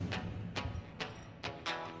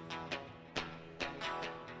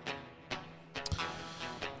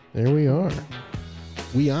There we are.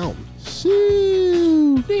 We out.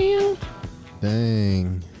 Shoo!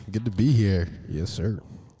 Dang. Good to be here. Yes, sir.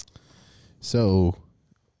 So,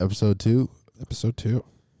 episode 2. Episode 2.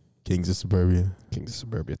 Kings of Suburbia. Kings of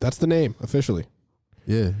Suburbia. That's the name, officially.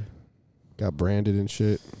 Yeah. Got branded and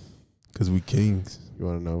shit. Because we kings You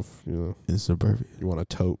want to know if, in suburbia. you want a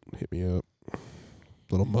tote, hit me up.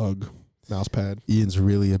 Little mug. Mouse pad. Ian's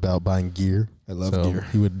really about buying gear. I love so gear.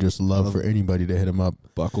 He would just love for anybody to hit him up.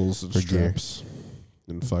 Buckles and For gear. straps.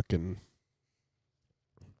 And fucking...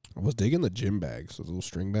 I was digging the gym bags, those little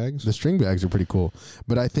string bags. The string bags are pretty cool.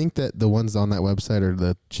 But I think that the ones on that website are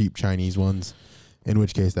the cheap Chinese ones, in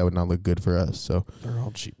which case that would not look good for us. So They're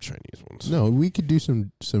all cheap Chinese ones. no, we could do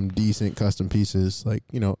some decent custom pieces. Like,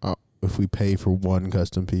 if we pay for one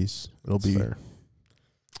custom piece, it'll That's be fair.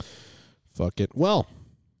 Fuck it. Well,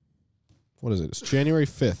 what is it? It's January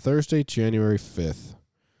 5th. Thursday, January 5th.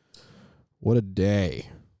 What a day.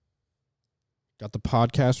 Got the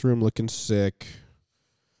podcast room looking sick.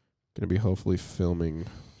 Going to be hopefully filming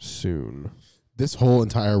soon. This whole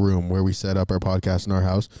entire room where we set up our podcast in our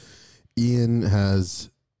house. Ian has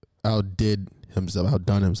outdone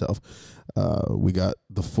himself. We got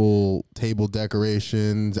the full table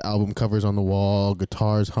decorations, album covers on the wall,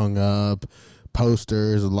 guitars hung up,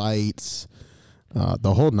 posters, lights,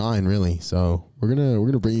 the whole nine, really. So we're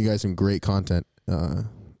gonna bring you guys some great content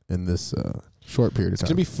in this short period of It's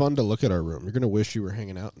time. going to be fun to look at our room. You're going to wish you were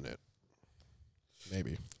hanging out in it.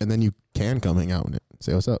 Maybe. And then you can come hang out in it.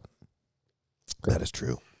 Say what's up. That is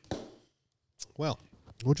true. Well,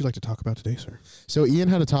 what would you like to talk about today, sir? So Ian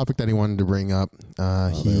had a topic that he wanted to bring up. there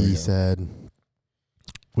we He go. said,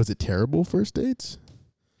 was it terrible first dates?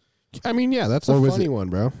 I mean, yeah, that's a Or was funny it- one,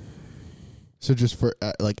 bro. So just for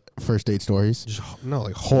like first date stories? Just, no,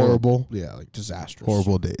 like Horrible. Yeah, like disastrous.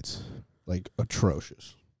 Horrible dates. Like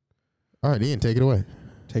atrocious. All right, Ian, take it away.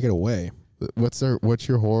 Take it away. What's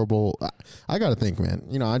your horrible? I gotta think, man.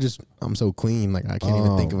 I'm so clean. Like I can't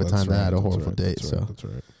even think of a time that I had a horrible date. So That's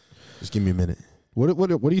right. just give me a minute. What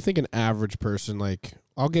do you think an average person, like,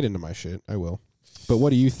 I'll get into my shit. I will. But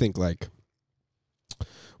what do you think, like,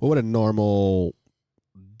 what would a normal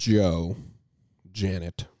Joe,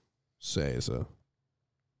 Janet, say is a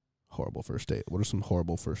horrible first date? What are some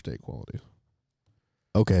horrible first date qualities?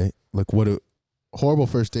 Okay, like horrible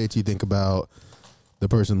first dates? You think about the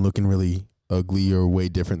person looking really ugly or way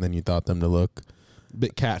different than you thought them to look.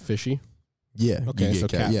 Bit catfishy. Yeah. Okay, you so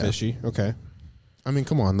get yeah. catfishy. Okay. I mean,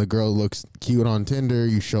 come on. The girl looks cute on Tinder.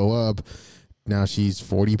 You show up. Now she's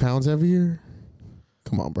 40 pounds heavier.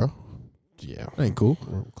 Come on, bro. Yeah. That ain't cool.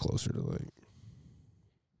 We're closer to, like,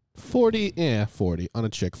 40. Yeah, 40. On a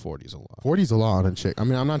chick, 40 is a lot. 40's a lot on a chick. I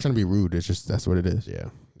mean, I'm not trying to be rude. It's just that's what it is. Yeah.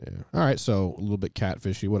 Yeah. All right, so a little bit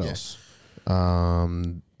catfishy. What Yeah. else? I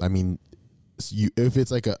mean, if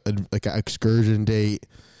it's like a excursion date,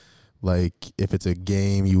 like if it's a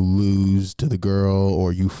game, you lose to the girl,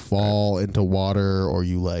 or you fall into water, or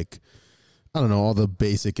you I don't know, all the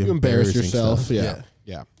basic You embarrass embarrassing yourself. stuff.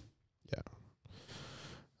 Yeah.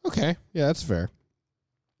 Okay. Yeah, that's fair.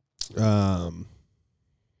 Yeah,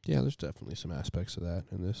 there's definitely some aspects of that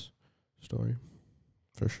in this story.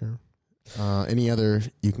 For sure. Any other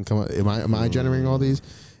you can come up? Am I generating all these?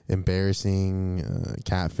 Embarrassing,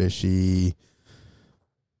 catfishy,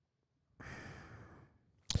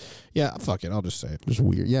 Yeah, fuck it. I'll just say it. just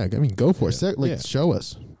weird. Yeah, I mean, go for it. Yeah. Show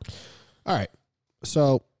us. All right.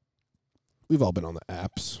 So we've all been on the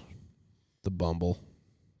apps. The Bumble.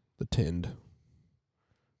 The Tind.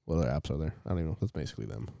 What other apps are there? I don't even know. That's basically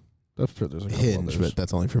them. That's true. There's a couple Hinge, others. but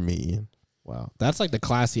that's only for me, Ian. Wow. That's like the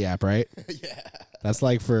classy app, right? Yeah. That's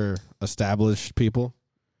like for established people.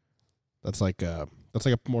 That's like a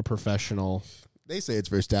more professional. They say it's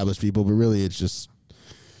for established people, but really it's just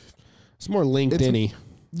It's more LinkedIn-y.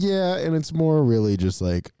 yeah, and it's more really just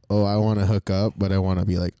like, oh, I want to hook up, but I want to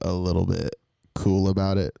be like a little bit cool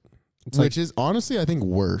about it, which is honestly I think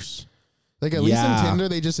worse. Like at least Yeah. on Tinder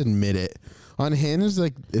they just admit it. On Hinge,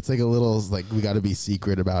 like it's like a little like we got to be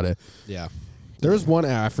secret about it. Yeah. There was one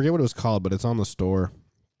app, I forget what it was called, but it's on the store.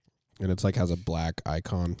 And it's like has a black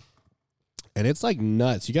icon. And it's like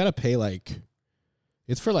nuts. You got to pay like,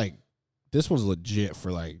 it's for like, this one's legit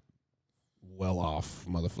for like well off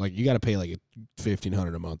motherfucker. Like you got to pay like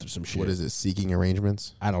 $1,500 a month or some shit. What is it? Seeking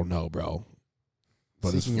arrangements. I don't know, bro.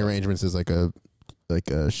 But it's Seeking arrangements is like a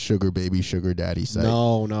sugar baby, sugar daddy site.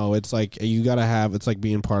 No, it's like you gotta have. It's like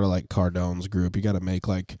being part of like Cardone's group. You gotta make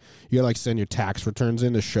like send your tax returns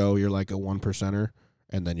in to show you're like a 1%er,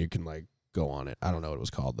 and then you can like go on it. I don't know what it was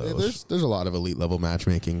called though. Yeah, there's a lot of elite level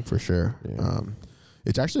matchmaking for sure. Yeah.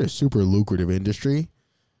 It's actually a super lucrative industry.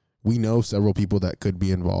 We know several people that could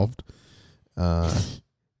be involved.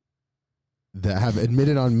 that have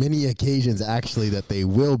admitted on many occasions actually that they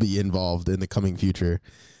will be involved in the coming future.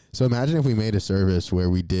 So imagine if we made a service where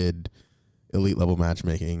we did elite level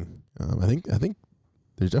matchmaking. I think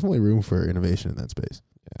there's definitely room for innovation in that space.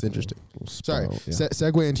 It's interesting. Sorry,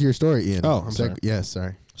 segue into your story, Ian. Oh, I'm sorry. Yes,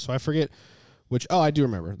 sorry. So I forget which. Oh, I do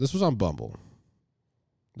remember. This was on Bumble.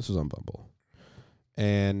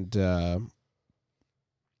 And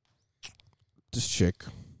this chick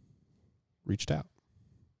reached out,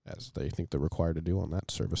 as they think they're required to do on that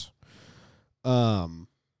service. And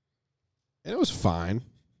it was fine.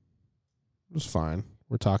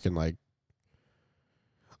 We're talking like,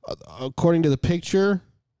 according to the picture,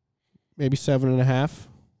 maybe 7.5.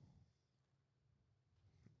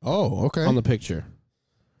 Oh, okay. On the picture.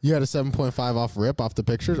 You had a 7.5 off rip off the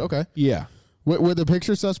pictures? Okay. Yeah. Were the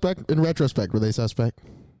pictures suspect? In retrospect, were they suspect?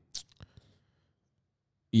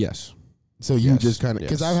 Yes. So you just kind of...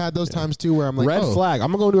 Because I've had those times, too, where I'm like, red flag. I'm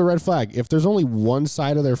going to go to a red flag. If there's only one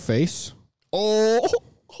side of their face... Oh!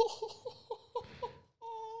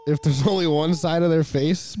 If there's only one side of their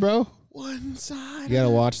face, bro... One side. You got to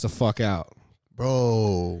watch the fuck out.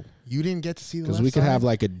 Bro, you didn't get to see the left Because we could have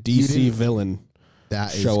like a DC villain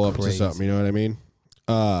that show up crazy. to something, you know what I mean?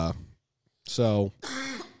 So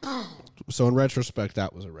in retrospect,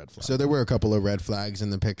 that was a red flag. So there were a couple of red flags in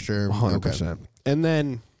the picture. 100%. Okay. And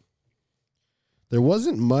then there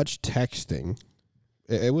wasn't much texting.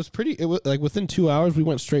 It was like within 2 hours, we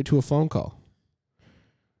went straight to a phone call.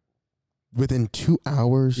 Within 2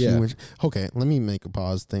 hours? Yeah. Okay, let me make a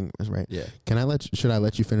pause thing. Right. Yeah. Should I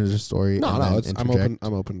let you finish the story? No,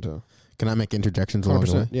 I'm open to. Can I make interjections along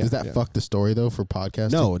the way? Yeah, Does that fuck the story though for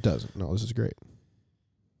podcasting? No, it doesn't. No, this is great.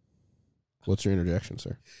 What's your interjection,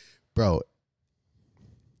 sir? Bro,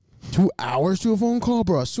 2 hours to a phone call,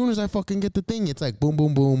 bro. As soon as I fucking get the thing, it's like boom,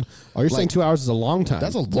 boom, boom. Oh, you're saying 2 hours is a long time?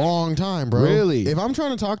 That's a long time, bro. Really? If I'm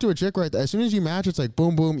trying to talk to a chick right there, as soon as you match, it's like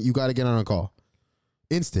boom, boom, you got to get on a call.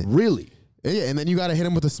 Instant. Really? Yeah, and then you got to hit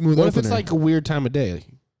him with a smooth What opener. if it's like a weird time of day?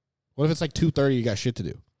 What if it's like 2:30, you got shit to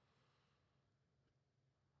do?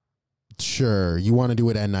 Sure, you want to do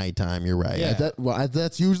it at nighttime. You're right. Yeah.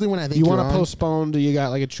 That's usually when I think you want to postpone. You got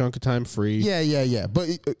like a chunk of time free. Yeah. But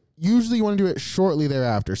usually you want to do it shortly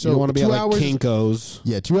thereafter. So you want to be at like hours, Kinko's.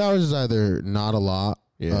 Yeah, 2 hours is either not a lot.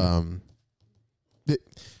 Yeah.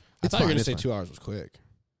 I thought you were gonna say 2 hours was quick.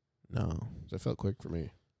 No, that felt quick for me.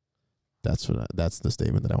 That's the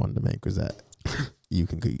statement that I wanted to make, was that you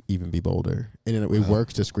can even be bolder, and it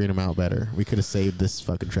works to screen them out better. We could have saved this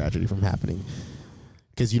fucking tragedy from happening,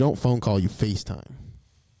 because you don't phone call, you FaceTime.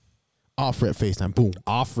 Off rip FaceTime, boom.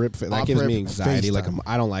 Off rip, that gives me anxiety. Like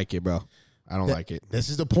I don't like it, bro. I don't like it. This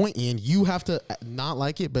is the point, Ian. You have to not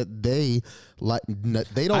like it, but they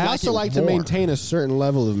don't. I also like to maintain a certain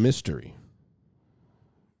level of mystery.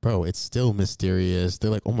 Bro, it's still mysterious. They're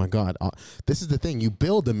like, oh my God. This is the thing. You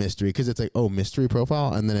build the mystery, because it's like, oh, mystery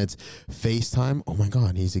profile. And then it's FaceTime. Oh my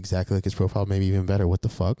God, he's exactly like his profile, maybe even better. What the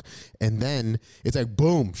fuck? And then it's like,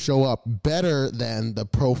 boom, show up better than the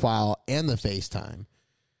profile and the FaceTime.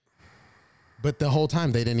 But the whole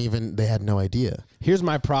time they had no idea. Here's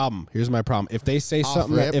my problem. If they say off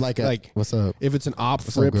something rip, like what's up? If it's an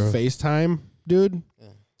off rip FaceTime, dude,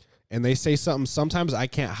 and they say something, sometimes I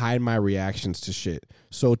can't hide my reactions to shit.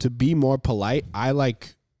 So to be more polite, I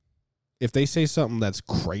like, if they say something that's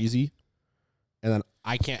crazy, and then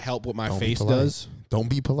I can't help what my face does. Don't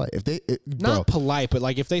be polite. If they not polite, but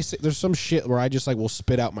like if they say, there's some shit where I just like will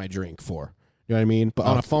spit out my drink for. You know what I mean? But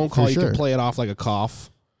on a phone call, you can play it off like a cough.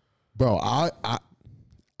 Bro,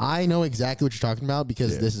 I know exactly what you're talking about,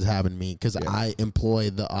 because this has happened to me, because I employ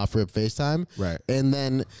the off-rip FaceTime. Right. And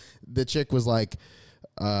then the chick was like,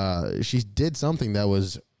 she did something that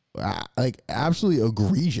was like absolutely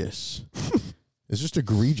egregious. It's just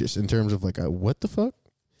egregious in terms of like, what the fuck?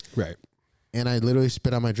 Right. And I literally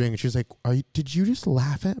spit out my drink, and she was like, did you just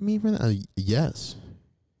laugh at me for that? Yes.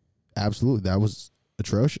 Absolutely. That was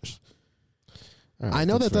atrocious. Right, I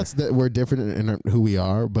know that's we're different in who we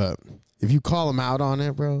are, but if you call them out on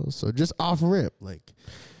it, bro, so just off rip, like,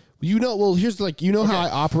 here's like, how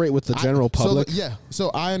I operate with the general public.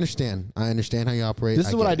 So I understand how you operate. This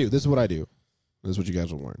is what I do. This is what you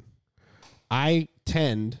guys will learn. I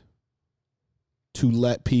tend to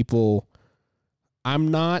let people.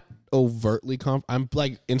 I'm not overtly I'm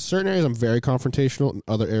like, in certain areas I'm very confrontational. In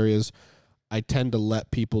other areas, I tend to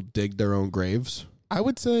let people dig their own graves. I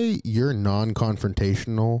would say you're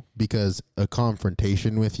non-confrontational, because a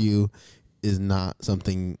confrontation with you is not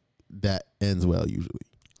something that ends well usually.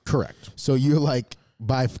 Correct. So you're like,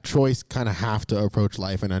 by choice, kind of have to approach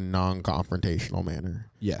life in a non-confrontational manner.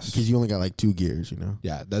 Yes. Because you only got like 2 gears, you know?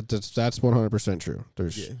 Yeah, that's 100% true.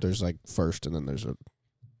 There's like first, and then there's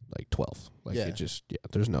like 12. Like Yeah. it just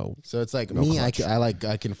there's no. So it's like No me. clutch.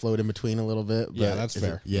 I can float in between a little bit. But Yeah, that's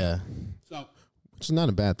fair. Yeah, So, which is not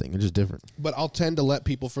a bad thing. It's just different. but I'll tend to let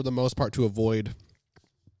people for the most part to avoid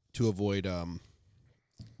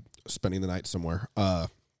spending the night somewhere.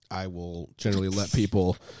 I will generally let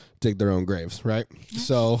people dig their own graves, right?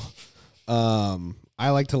 So, I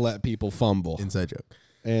like to let people fumble. Inside joke.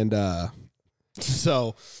 And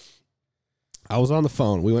so I was on the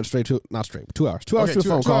phone. We went straight to 2 hours. 2 hours to a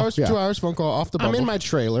phone call. Hours, 2 hours phone call off the bubble. I'm in my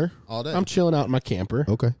trailer all day. I'm chilling out in my camper.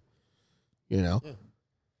 Okay. You know, Yeah.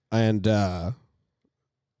 and I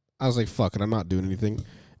was like, "Fuck it, I'm not doing anything."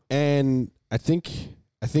 And I think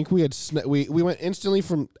we had we went instantly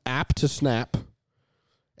from app to snap,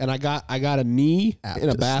 and I got a knee App in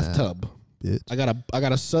a to bathtub. Bitch. I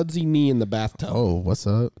got a sudsy knee in the bathtub Oh, what's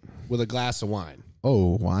up? with a glass of wine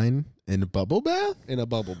Oh, wine in a bubble bath? in a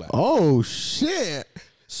bubble bath. Oh, shit.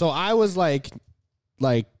 So I was like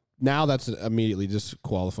now that's immediately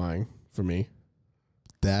disqualifying for me.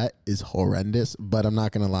 That is horrendous, but I'm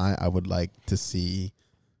not going to lie. I would like to see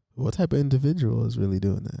what type of individual is really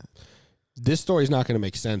doing that. This story's not going to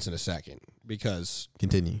make sense in a second because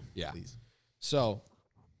Continue. yeah. Please. So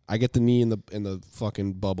I get the knee in the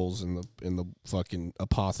fucking bubbles in the fucking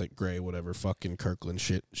apothic gray whatever fucking Kirkland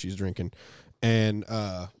shit she's drinking, and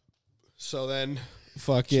so then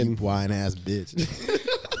fucking Cheap wine ass bitch.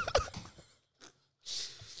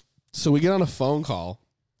 so we get on a phone call,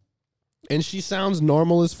 and she sounds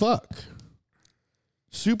normal as fuck,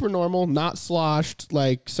 super normal, not sloshed,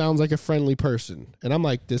 like sounds like a friendly person, and I'm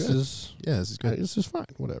like, this Good. is Yeah, this is good. this is fine,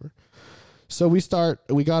 whatever. So we start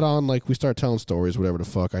telling stories, whatever the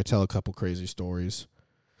fuck. I tell a couple crazy stories.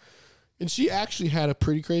 And she actually had a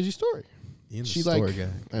pretty crazy story. Ian's She a story like, guy.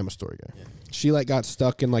 I'm a story guy. Yeah. She like got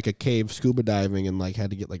stuck in like a cave scuba diving and like had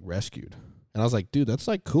to get like rescued. And I was like, dude, that's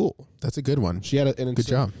like cool. That's a good one. She had Good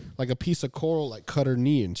job. like a piece of coral like cut her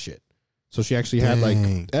knee and shit. So she actually had like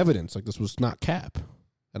Dang. evidence like this was not cap.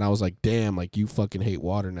 And I was like, damn, like you fucking hate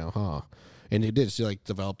water now, huh? And it did. She like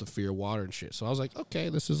developed a fear of water and shit. So I was like, okay,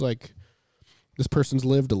 this is like, this person's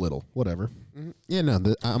lived a little, whatever. Mhm. Yeah, no,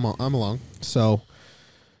 I'm along. So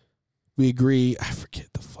we agree. I forget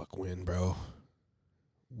the fuck when, bro.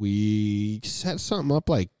 We set something up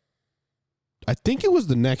like, I think it was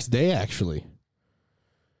the next day actually.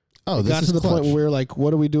 Oh, It this got is to the clutch. point where we were like,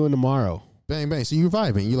 what are we doing tomorrow? Bang bang. So you're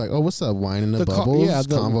vibing. You're like, oh, what's up? Wine in the, The bubbles.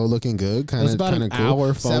 the Convo looking good. Kind was of about an cool.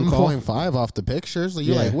 hour phone call. 7.5 off the pictures. So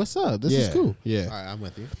you're Yeah. like, what's up? This is cool. Yeah. All right, I'm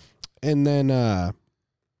with you. And then,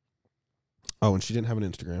 and she didn't have an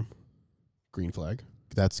Instagram. Green flag.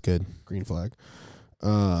 That's good. Green flag.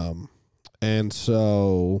 And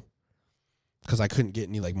so, because I couldn't get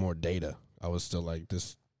any like more data, I was still like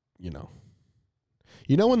this, you know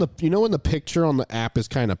when the picture on the app is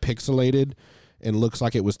kind of pixelated and looks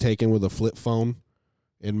like it was taken with a flip phone.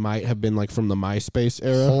 It might have been like from the MySpace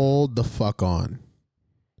era. Hold the fuck on.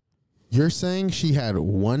 You're saying she had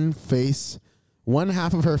one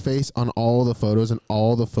half of her face on all the photos, and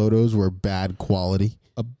all the photos were bad quality?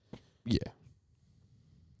 Yeah.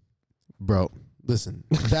 Bro, listen.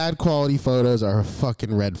 Bad quality photos are a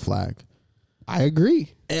fucking red flag. I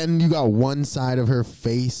agree. And you got one side of her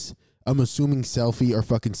face, I'm assuming selfie or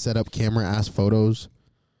fucking set up camera ass photos.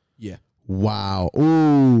 Yeah. Wow.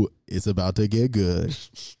 Ooh, it's about to get good.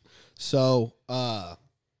 So, where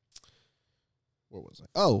was I?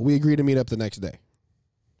 Oh, we agreed to meet up the next day.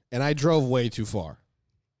 And I drove way too far.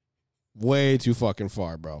 Way too fucking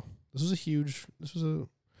far, bro. This was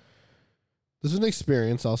an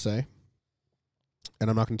experience, I'll say. And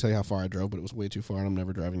I'm not going to tell you how far I drove, but it was way too far, and I'm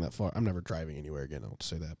never driving that far. I'm never driving anywhere again, I'll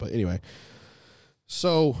say that. But anyway,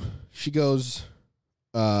 so she goes,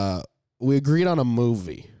 we agreed on a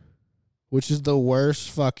movie, which is the worst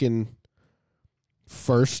fucking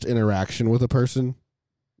first interaction with a person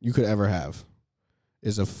you could ever have.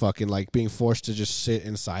 Is a fucking like being forced to just sit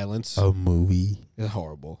in silence. A movie. It's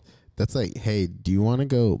horrible. That's like, hey, do you want to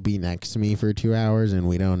go be next to me for 2 hours and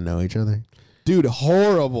we don't know each other? Dude,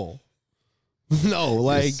 horrible. No,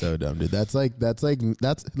 like You're so dumb, dude. That's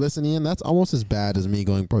listen, Ian, that's almost as bad as me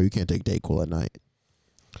going, bro, you can't take Dayquil at night.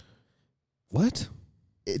 what?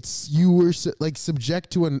 It's you were like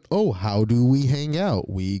subject to how do we hang out?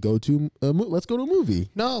 We go to let's go to a movie.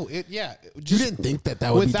 No, You didn't think that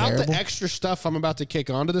would be without terrible? the extra stuff I'm about to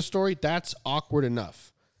kick onto the story, that's awkward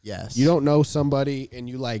enough. Yes. You don't know somebody and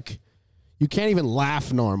you can't even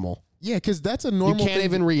laugh normal. Yeah, because that's a normal You can't thing.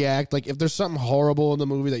 even react. Like if there's something horrible in the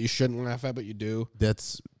movie that you shouldn't laugh at, but you do.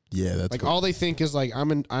 That's Like all they think is like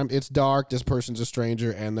it's dark, this person's a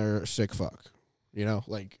stranger, and they're a sick fuck. You know,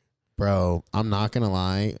 like bro, I'm not gonna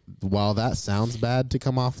lie. While that sounds bad to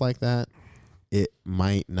come off like that, it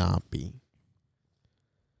might not be.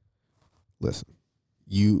 Listen,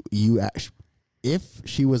 you actually, if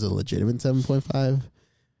she was a legitimate 7.5,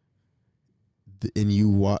 and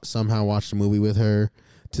you somehow watched a movie with her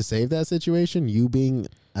to save that situation, you being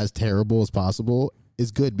as terrible as possible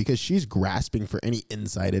is good because she's grasping for any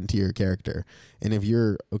insight into your character. And if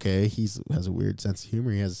you're okay, has a weird sense of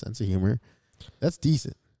humor. He has a sense of humor. That's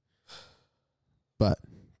decent. But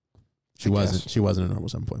she wasn't a normal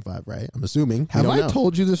 7.5, right? I'm assuming. Have I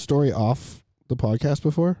told you this story off the podcast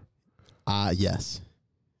before? Yes.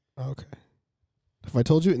 Okay. Have I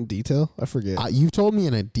told you it in detail? I forget. You've told me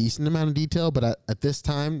in a decent amount of detail, but at this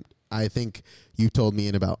time, I think you've told me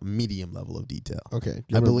in about medium level of detail. Okay.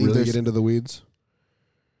 I believe really get into the weeds.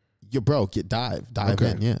 Dive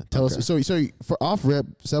in. Yeah. Tell us. So for off rip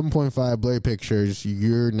 7.5 blurry pictures,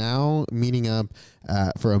 you're now meeting up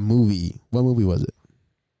for a movie. What movie was it?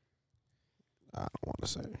 I don't want to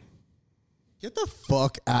say. Get the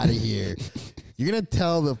fuck out of here. You're gonna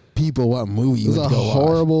tell the people what movie you went to go watch.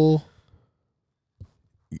 Horrible.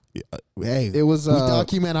 Hey, it was. We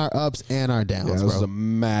document our ups and our downs. Yeah, it was a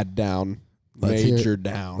mad down, major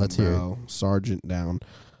down. Let's hear it. Sergeant down.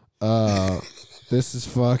 This is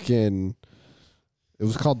fucking. It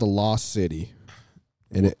was called The Lost City,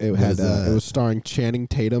 and it was starring Channing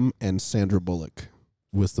Tatum and Sandra Bullock.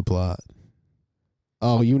 What's the plot?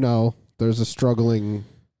 Oh, there's a struggling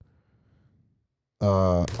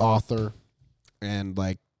author, and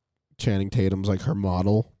like Channing Tatum's like her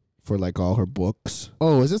model for like all her books.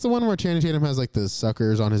 Oh, is this the one where Channing Tatum has like the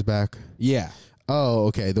suckers on his back? Yeah. Oh,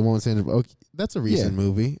 okay. The one with Sandra. Okay, that's a recent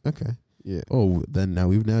movie. Okay. Yeah. Oh, then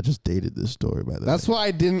we've just dated this story by the way. That's why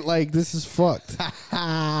I didn't like. This is fucked.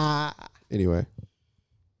 Anyway,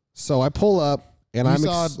 so I pull up and I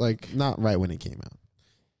saw like not right when it came out.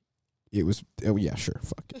 It was. Oh yeah, sure.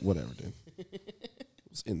 Fuck it. Whatever, dude. It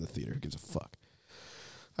was in the theater. Who gives a fuck?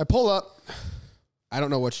 I pull up. I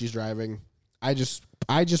don't know what she's driving. I just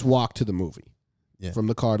walk to the movie. Yeah. From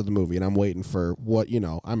the car to the movie, and I'm waiting for what,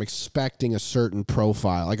 I'm expecting a certain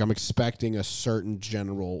profile. Like, I'm expecting a certain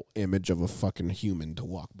general image of a fucking human to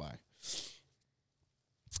walk by.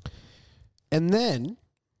 And then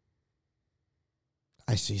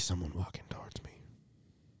I see someone walking towards me.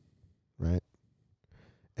 Right?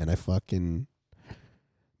 And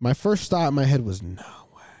my first thought in my head was, no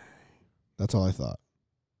way. That's all I thought.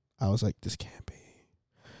 I was like, this can't be.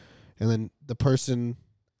 And then the person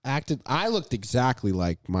I looked exactly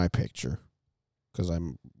like my picture because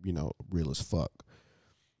I'm, real as fuck.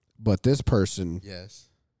 But this person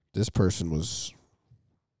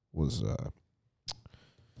was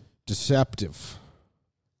deceptive.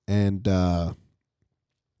 And her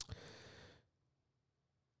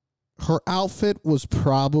outfit was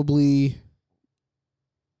probably,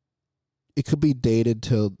 it could be dated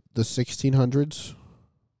to the 1600s.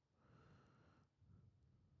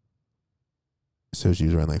 So she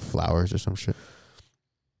was wearing like flowers or some shit?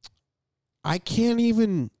 I can't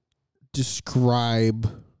even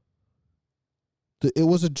describe. It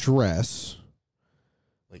was a dress.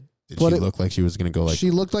 Like, did she look like she was going to go like...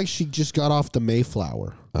 She looked like she just got off the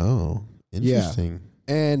Mayflower. Oh, interesting.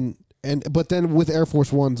 Yeah. But then with Air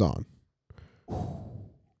Force Ones on.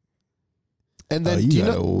 And then you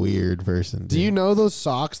got a weird person. Dude. Do you know those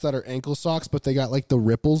socks that are ankle socks, but they got like the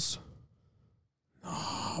ripples?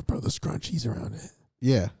 Oh, bro, the scrunchies around it.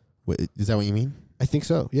 Yeah. Wait, is that what you mean? I think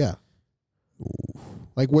so, yeah. Ooh.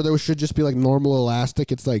 Like where there should just be like normal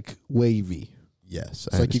elastic, it's like wavy. Yes.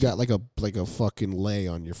 It's like you got like a fucking lay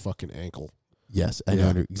on your fucking ankle. Yes, I know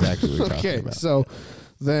exactly what you're talking about. Okay, so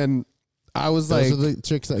then I was those are the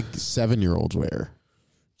chicks like 7-year-olds wear.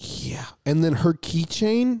 Yeah. And then her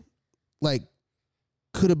keychain, like,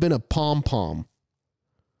 could have been a pom-pom.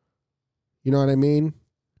 You know what I mean?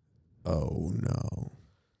 Oh, no.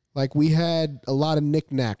 Like, we had a lot of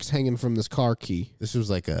knickknacks hanging from this car key. This was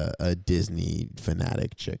like a Disney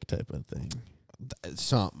fanatic chick type of thing.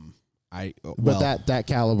 Something. But that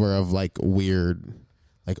caliber of, like, weird,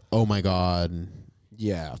 like, oh, my God.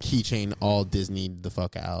 Yeah. Keychain all Disney'd the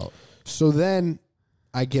fuck out. So then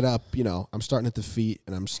I get up, I'm starting at the feet,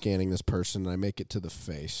 and I'm scanning this person, and I make it to the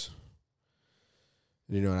face.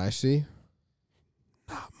 And you know what I see?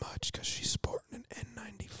 Not much, because she's sporting an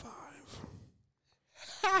N95.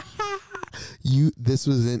 This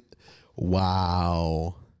wasn't.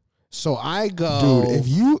 Wow. So I go, dude. If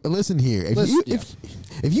you listen here,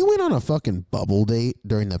 if you went on a fucking bubble date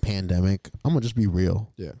during the pandemic, I'm gonna just be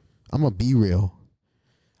real. Yeah, I'm gonna be real.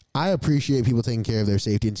 I appreciate people taking care of their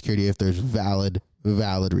safety and security if there's valid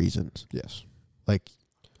reasons. Yes, like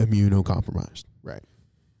immunocompromised. Right.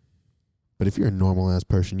 But if you're a normal ass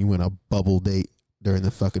person, you went on a bubble date during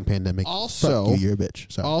the fucking pandemic. Also, fuck you, you're a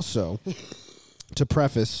bitch. Sorry. Also, to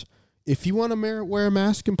preface, if you want to wear a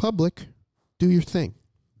mask in public, do your thing.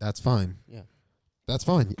 That's fine. Yeah. That's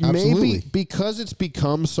fine. Absolutely. Maybe because it's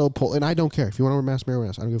become so and I don't care. If you want to wear a mask, wear a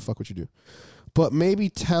mask. I don't give a fuck what you do. But maybe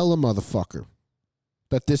tell a motherfucker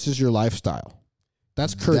that this is your lifestyle.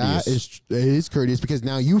 That's courteous. It is courteous because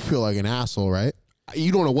now you feel like an asshole, right?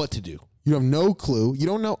 You don't know what to do. You have no clue. You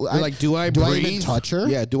don't know. Like, do I even touch her?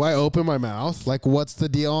 Yeah. Do I open my mouth? Like, what's the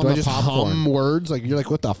deal on do the I just popcorn? hum words? Like, you're like,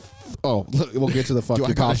 what the? Oh, look, we'll get to the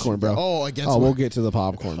fucking popcorn, bro. Oh, I guess. Oh, we'll get to the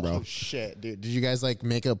popcorn, bro. Oh shit, dude! Did you guys like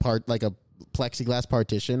make a plexiglass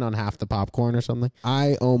partition on half the popcorn or something?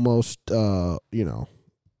 I almost, I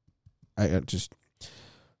just.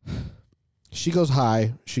 She goes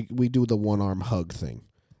hi. We do the one arm hug thing,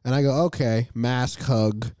 and I go okay, mask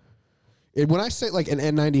hug. And when I say like an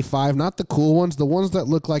N95, not the cool ones, the ones that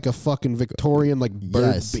look like a fucking Victorian like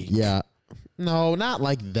bird beak. Yeah. No, not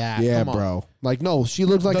like that. Yeah, Come on. bro. Like no, she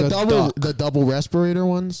looks like duck. The double respirator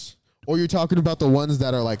ones, or you're talking about the ones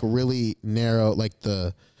that are like really narrow, like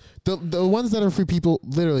the ones that are for people.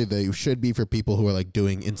 Literally, they should be for people who are like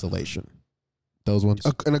doing insulation. Those ones.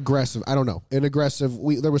 An aggressive. I don't know. An aggressive.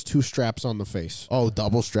 There was 2 straps on the face. Oh,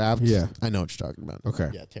 double strapped. Yeah, I know what you're talking about.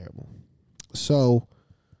 Okay. Yeah, terrible. So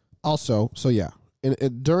yeah.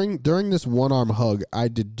 During this one arm hug, I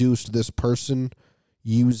deduced this person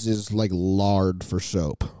uses like lard for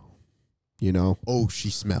soap. You know? Oh, she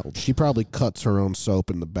smelled. She probably cuts her own soap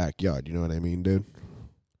in the backyard. You know what I mean, dude?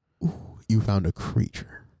 Ooh, you found a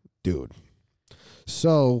creature. Dude.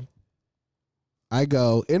 So I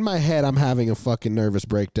go, in my head, I'm having a fucking nervous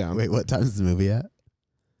breakdown. Wait, what time is the movie at?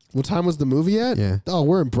 What time was the movie at? Yeah. Oh,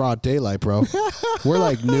 we're in broad daylight, bro. We're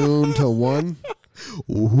like noon to 1.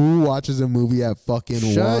 Who watches a movie at fucking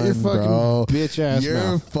Shut 1, your fucking bro? bitch ass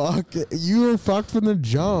mouth. You were fucked from the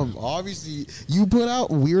jump. Obviously, you put out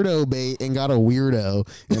weirdo bait and got a weirdo,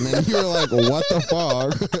 and then you're like, what the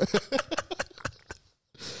fuck?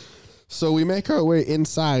 So we make our way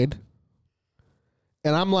inside,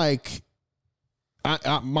 and I'm like,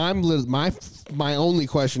 my only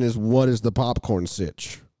question is, what is the popcorn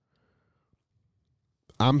sitch?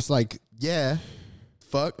 I'm like, yeah,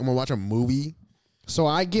 fuck, I'm gonna watch a movie. So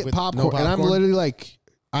I get popcorn, no popcorn, and I'm literally like,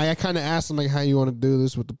 I kind of asked him like, how you want to do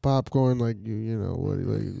this with the popcorn? Like, you know, what do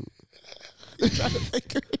you like? Trying to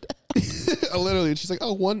figure it out. Literally, and she's like,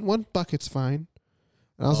 oh, one bucket's fine.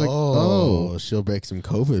 And I was like, oh, she'll break some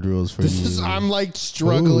COVID rules for you. I'm like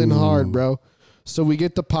struggling hard, bro. So we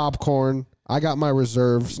get the popcorn. I got my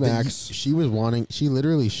reserve snacks. She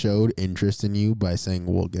literally showed interest in you by saying,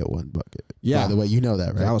 we'll get 1 bucket. Yeah. By the way, you know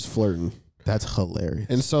that, right? I was flirting. That's hilarious.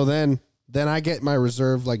 And so then I get my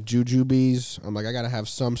reserve like jujubes. I'm like, I gotta have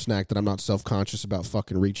some snack that I'm not self-conscious about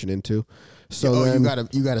fucking reaching into. So then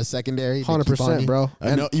you got a secondary, 100%, bro.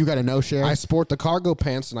 And you got a no share. I sport the cargo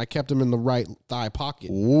pants and I kept them in the right thigh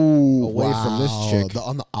pocket. Ooh, away from this chick.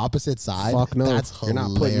 On the opposite side. Fuck no, that's hilarious. You're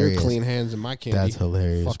not putting your clean hands in my candy. That's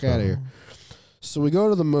hilarious. Fuck out of here. So we go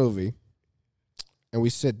to the movie and we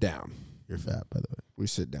sit down. You're fat, by the way. We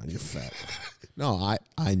sit down. You're fat. No,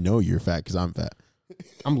 I know you're fat because I'm fat.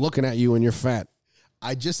 I'm looking at you and you're fat.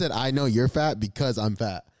 I just said I know you're fat because I'm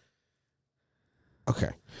fat. Okay.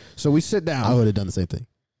 So we sit down. I would have done the same thing.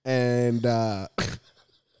 And I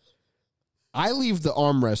leave the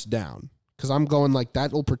armrest down because I'm going like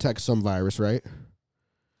that will protect some virus, right?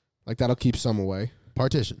 Like that'll keep some away.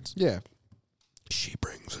 Partitions. Yeah. She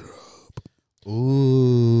brings it up.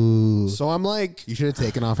 Ooh. So I'm like, you should have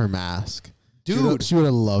taken off her mask. Dude. She would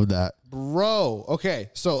have loved that. Bro. Okay.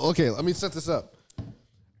 let me set this up.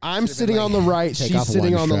 I'm sitting on the right. She's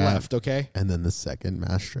sitting on the left. Okay. And then the second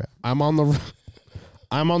mask strap. I'm on the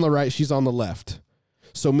right. She's on the left.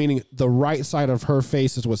 So meaning the right side of her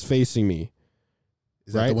face is what's facing me.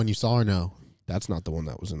 Is that the one you saw or no? That's not the one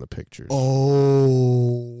that was in the pictures.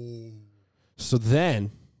 Oh. So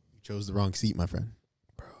then. You chose the wrong seat, my friend.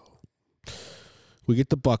 Bro. We get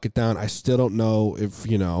the bucket down. I still don't know if,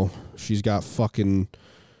 she's got fucking,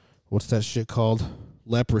 what's that shit called?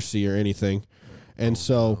 Leprosy or anything. And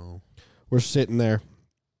we're sitting there.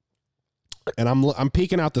 And I'm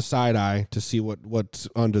peeking out the side eye to see what's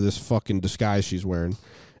under this fucking disguise she's wearing.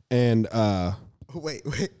 And wait.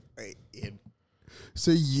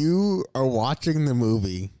 So you are watching the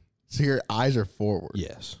movie, so your eyes are forward.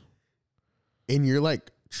 Yes. And you're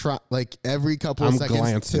like every couple of seconds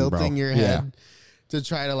glancing, tilting bro. your head to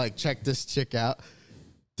try to like check this chick out.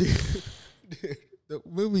 Dude, the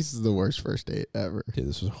movies is the worst first date ever. Dude,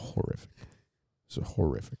 this is horrific.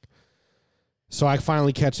 So I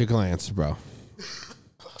finally catch a glance, bro.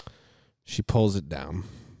 She pulls it down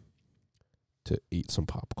to eat some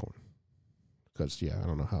popcorn. because, I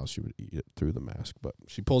don't know how she would eat it through the mask. But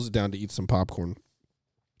she pulls it down to eat some popcorn.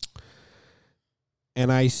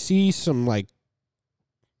 And I see some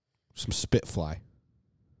spit fly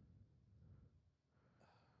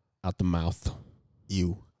out the mouth.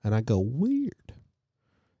 You. And I go, weird.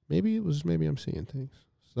 Maybe I'm seeing things.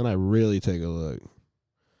 So then I really take a look.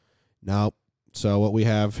 Nope. So what we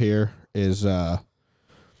have here is what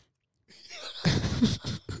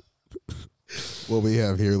we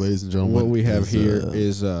have here, ladies and gentlemen. What we have here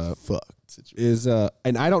is fucked.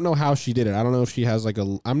 And I don't know how she did it. I don't know if she has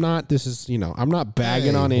I'm not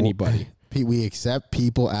bagging on anybody. We accept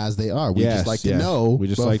people as they are. We just like to know. We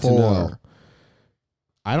just like to know.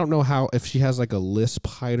 I don't know if she has like a lisp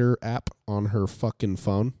hider app on her fucking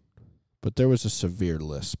phone, but there was a severe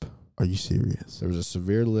lisp. Are you serious? There was a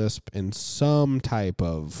severe lisp and some type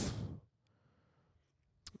of.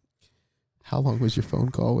 How long was your phone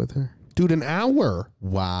call with her? Dude, an hour.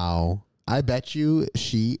 Wow. I bet you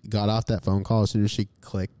she got off that phone call as soon as she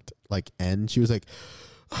clicked end. She was like,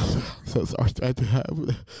 I'm so sorry.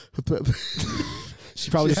 She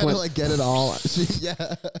probably just had went to get it all.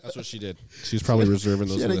 That's what she did. She was probably reserving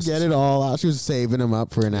those. She had lists. to get it all out. She was saving them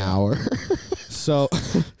up for an hour. So,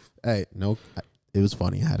 hey, no, it was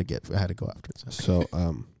funny. I had to go after it. So,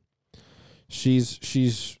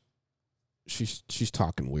 she's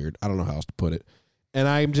talking weird. I don't know how else to put it, and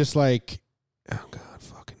I'm just like, oh god,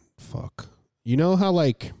 fuck. You know how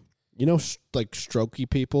strokey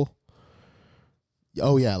people.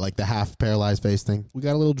 Oh yeah, like the half paralyzed face thing. We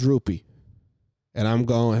got a little droopy, and I'm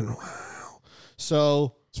going, wow.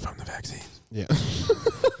 So it's from the vaccine. Yeah.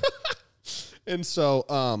 And so,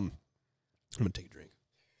 I'm gonna take a drink.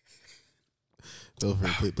 Feel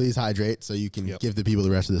free, please hydrate so you can give the people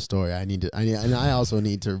the rest of the story. I also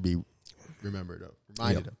need to be remembered,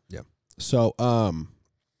 reminded of. Yeah. So,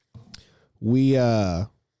 we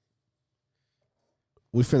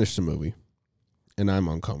finished the movie, and I'm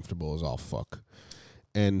uncomfortable as all fuck.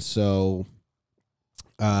 And so,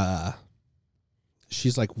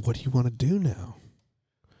 she's like, "What do you want to do now?"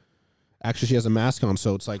 Actually, she has a mask on,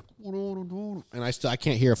 so it's like, and I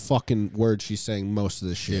can't hear a fucking word she's saying most of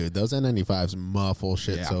the shit. Dude, those N95s muffle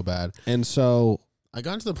shit so bad. And so I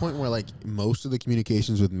got to the point where most of the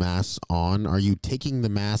communications with masks on are you taking the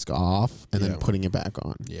mask off and then putting it back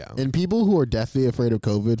on. Yeah. And people who are deathly afraid of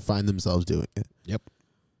COVID find themselves doing it. Yep.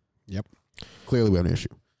 Clearly we have an issue.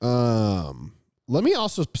 Let me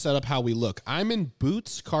also set up how we look. I'm in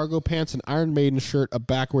boots, cargo pants, an Iron Maiden shirt, a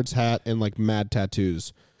backwards hat, and mad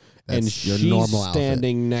tattoos. That's and your she's normal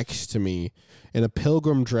standing next to me in a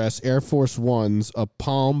pilgrim dress, Air Force Ones, a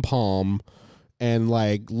pom-pom, and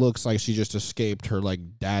looks like she just escaped her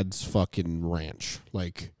dad's fucking ranch.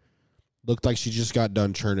 Looked like she just got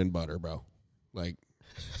done churning butter, bro.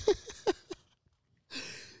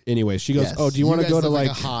 Anyway, she goes, "Oh, do you want to go to a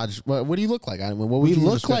Hodge? What do you look like? We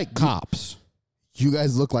look like cops. You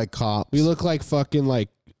guys look like cops. We look like fucking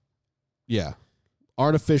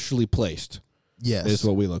artificially placed. Yes, is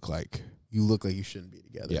what we look like. You look like you shouldn't be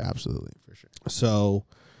together. Yeah, absolutely, for sure. So,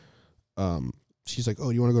 she's like, "Oh,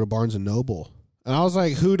 you want to go to Barnes and Noble?" And I was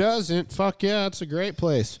like, "Who doesn't? Fuck yeah, it's a great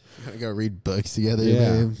place." We're gonna go read books together.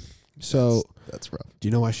 Yeah. Babe. So that's rough. Do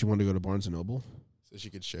you know why she wanted to go to Barnes and Noble? So she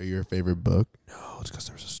could show you her favorite book. No, it's because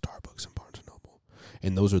there's a Starbucks in Barnes and Noble,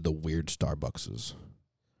 and those are the weird Starbuckses.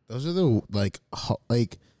 Those are the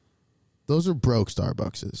those are broke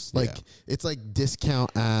Starbuckses. It's like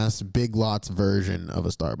discount ass Big Lots version of a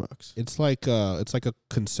Starbucks. It's like a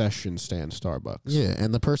concession stand Starbucks. Yeah,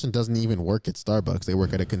 and the person doesn't even work at Starbucks. They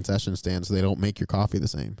work at a concession stand, so they don't make your coffee the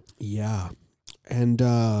same. Yeah. And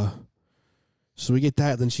so we get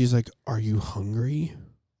that, then she's like, "Are you hungry?"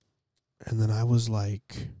 And then I was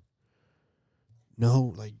like,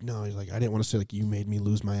 no. He's like, I didn't want to say you made me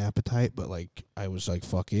lose my appetite, but I was like,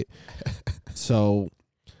 fuck it. So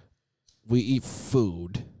we eat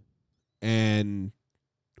food, and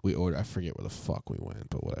we order. I forget where the fuck we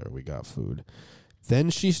went, but whatever. We got food.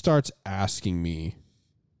 Then she starts asking me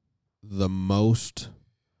the most,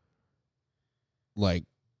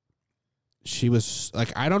 she was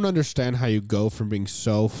like, I don't understand how you go from being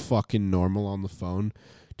so fucking normal on the phone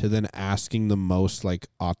to then asking the most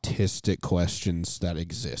autistic questions that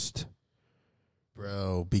exist.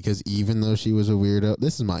 Bro, because even though she was a weirdo,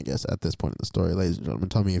 this is my guess at this point in the story, ladies and gentlemen,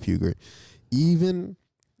 tell me if you agree. Even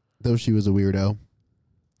though she was a weirdo,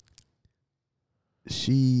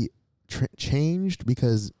 she changed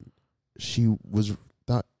because she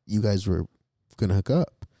thought you guys were gonna hook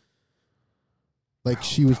up.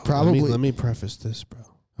 She was probably. Let me preface this, bro.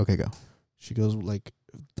 Okay, go. She goes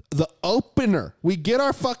the opener. We get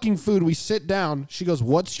our fucking food. We sit down. She goes,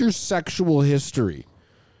 "What's your sexual history?"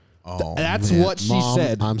 Oh, That's man. what she Mom,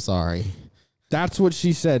 said. I'm sorry. That's what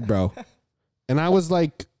she said, bro. And I was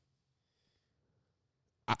like,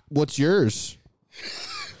 what's yours?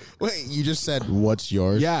 Wait, you just said, what's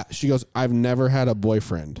yours? Yeah. She goes, I've never had a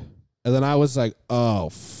boyfriend. And then I was like, oh,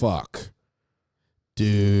 fuck.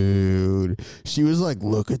 Dude. She was like,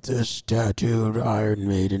 look at this tattooed Iron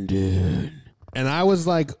Maiden dude. And I was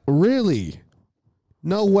like, really?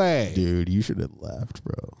 No way. Dude, you should have left,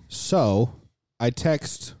 bro. So I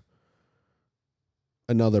text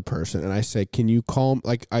another person and I say, can you call,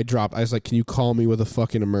 I was like, can you call me with a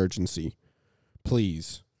fucking emergency,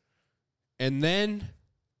 please? And then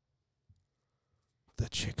the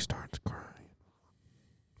chick starts crying.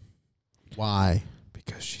 Why?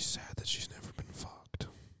 Because she's sad that she's never been fucked.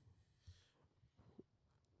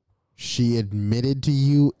 She admitted to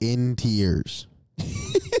you in tears.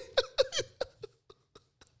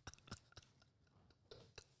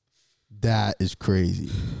 That is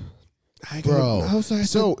crazy. Bro,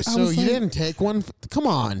 so you didn't take one? Come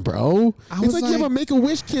on, bro. It's like you have a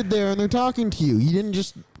Make-A-Wish kid there and they're talking to you. You didn't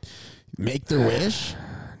just make their wish?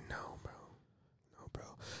 No, bro.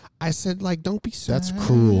 I said, don't be sad. That's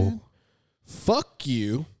cruel. Fuck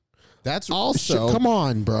you. That's also... come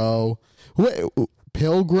on, bro. Wait,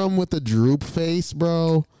 Pilgrim with the droop face,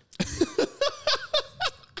 bro.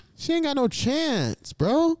 She ain't got no chance,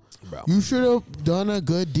 bro. You should have done a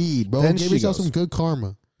good deed, bro. Then Give yourself some good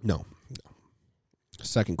karma. No.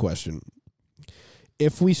 Second question.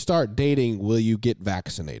 If we start dating, will you get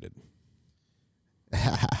vaccinated?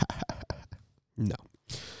 No.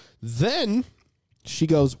 Then she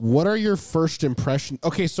goes, what are your first impressions?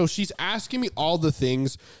 Okay, so she's asking me all the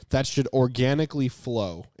things that should organically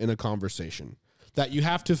flow in a conversation that you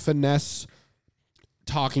have to finesse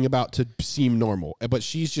talking about to seem normal. But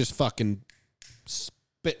she's just fucking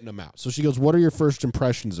spitting them out. So she goes, what are your first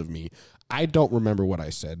impressions of me? I don't remember what I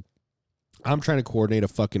said. I'm trying to coordinate a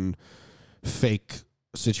fucking fake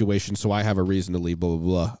situation so I have a reason to leave, blah,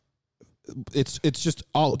 blah, blah. It's just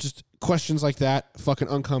questions like that, fucking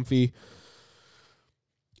uncomfy.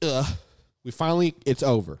 It's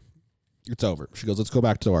over. It's over. She goes, let's go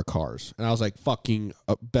back to our cars. And I was like, fucking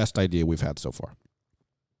best idea we've had so far.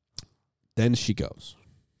 Then she goes,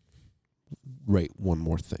 rate one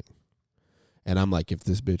more thing. And I'm like, if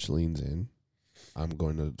this bitch leans in, I'm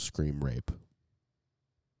going to scream rape.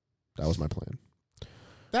 That was my plan.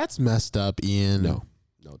 That's messed up, Ian. No,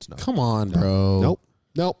 it's not. Come on, bro.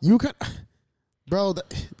 Nope. You can, bro.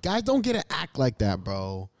 Guys don't get to act like that,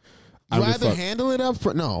 bro. You either handle it up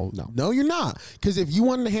front. No, you're not. Because if you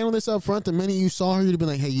wanted to handle this up front, the minute you saw her, you'd have been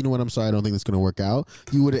like, hey, you know what? I'm sorry. I don't think it's going to work out.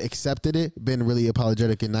 You would have accepted it, been really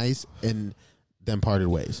apologetic and nice, and then parted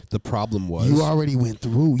ways. The problem was you already went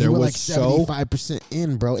through. You were like 75%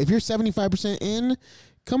 in, bro. If you're 75% in,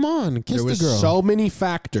 come on, kiss the girl. There was so many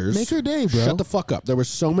factors. Make her day, bro. Shut the fuck up. There were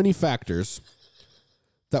so many factors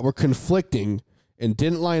that were conflicting and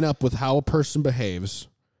didn't line up with how a person behaves.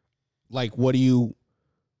 Like, what do you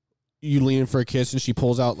lean in for a kiss and she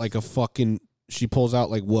pulls out like a fucking,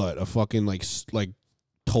 a fucking like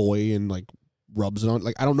toy and like rubs it on.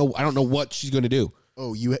 Like, I don't know what she's going to do.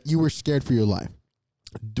 Oh, you were scared for your life.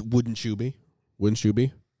 Wouldn't you be?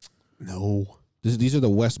 No. These are the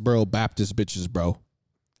Westboro Baptist bitches, bro.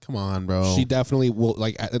 Come on, bro. She definitely will,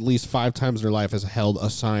 like, at least 5 times in her life has held a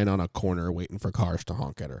sign on a corner waiting for cars to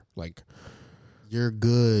honk at her. Like, you're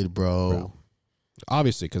good, bro.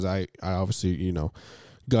 Obviously, because I obviously,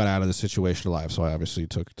 got out of the situation alive, so I obviously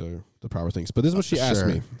took the proper things. But this is what she asked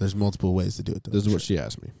me. There's multiple ways to do it, though. This is what she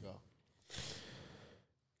asked me.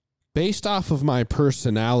 Based off of my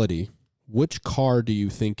personality, which car do you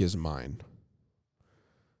think is mine?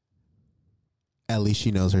 At least she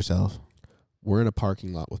knows herself. We're in a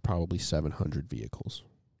parking lot with probably 700 vehicles.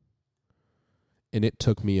 And it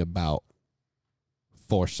took me about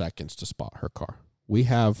 4 seconds to spot her car. We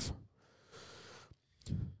have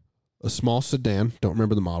a small sedan, don't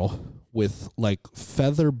remember the model, with like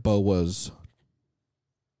feather boas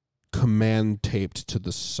command taped to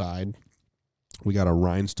the side. We got a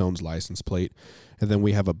Rhinestones license plate, and then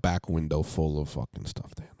we have a back window full of fucking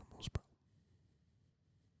stuffed animals, bro.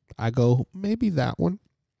 I go, maybe that one.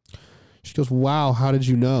 She goes, wow, how did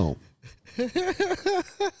you know? Dude,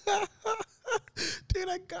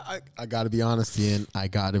 I got to be honest, Ian. I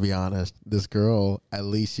got to be honest. This girl, at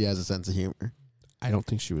least she has a sense of humor. I don't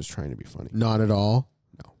think she was trying to be funny. Not at all?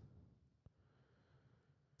 No.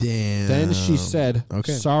 Damn. Then she said,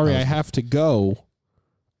 okay, sorry, I have to go.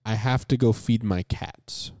 I have to go feed my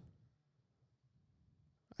cats.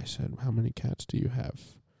 I said, how many cats do you have?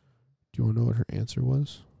 Do you want to know what her answer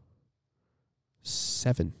was?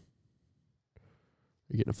 7.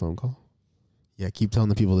 You getting a phone call? Yeah, keep telling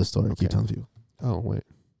the people this story. Okay. Keep telling the people. Oh, wait.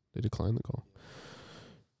 They declined the call.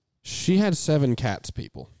 She had 7 cats,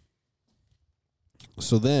 people.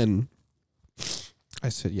 So then I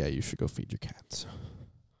said, yeah, you should go feed your cats.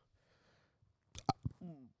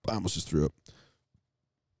 I almost just threw up.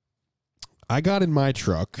 I got in my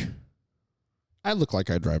truck. I look like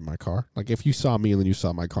I drive my car. Like, if you saw me and then you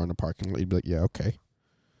saw my car in the parking lot, you'd be like, yeah, okay.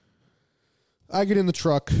 I get in the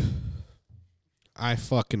truck. I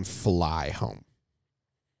fucking fly home.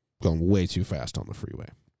 Going way too fast on the freeway.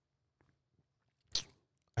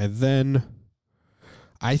 I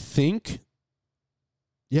think,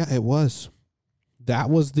 yeah, it was.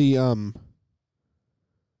 That was the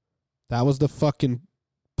fucking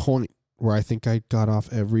point where I think I got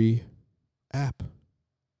off every app.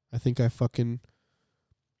 I think I fucking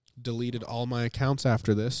deleted all my accounts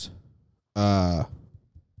after this. Yeah.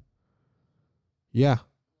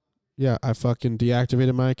 Yeah, I fucking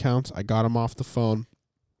deactivated my accounts. I got them off the phone.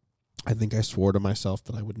 I think I swore to myself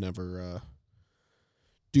that I would never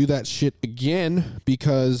do that shit again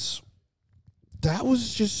because that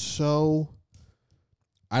was just so...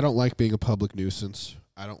 I don't like being a public nuisance.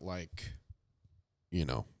 I don't like,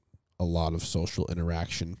 a lot of social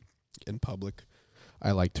interaction in public.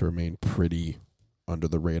 I like to remain pretty under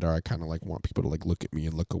the radar. I kind of want people to look at me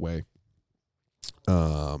and look away.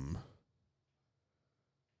 And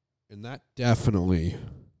that definitely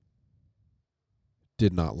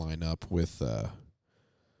did not line up with that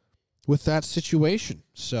situation.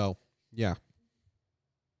 So, yeah.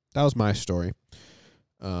 That was my story.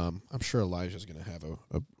 I'm sure Elijah's going to have a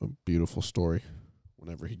beautiful story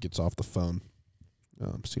whenever he gets off the phone.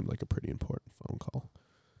 Seemed like a pretty important phone call.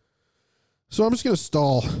 So I'm just going to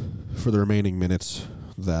stall for the remaining minutes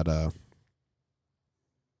that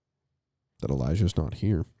Elijah's not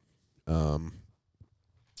here. Let's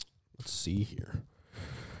see here.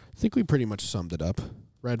 I think we pretty much summed it up.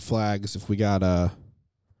 Red flags, if we have a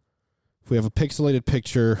pixelated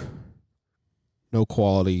picture, no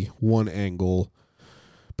quality, one angle.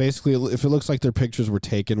 Basically, if it looks like their pictures were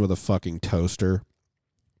taken with a fucking toaster,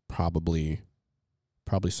 probably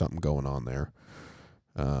something going on there.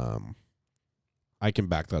 I can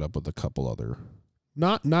back that up with a couple other,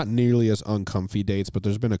 not nearly as uncomfy dates, but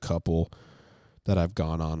there's been a couple that I've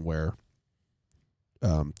gone on where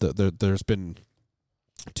there's been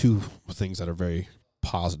 2 things that are very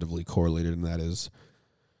positively correlated, and that is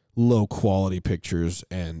low quality pictures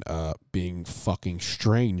and being fucking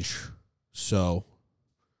strange. So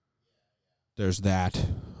there's that.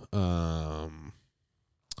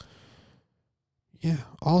 Yeah.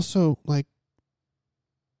 Also,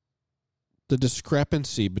 the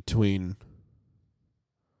discrepancy between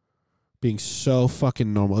being so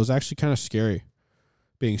fucking normal. It was actually kind of scary.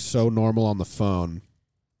 Being so normal on the phone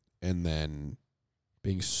and then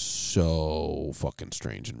being so fucking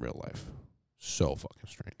strange in real life. So fucking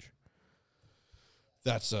strange.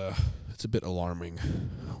 It's a bit alarming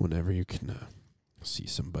whenever you can see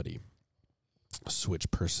somebody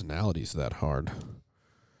switch personalities that hard.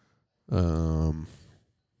 But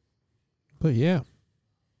yeah,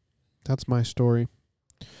 that's my story.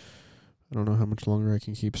 I don't know how much longer I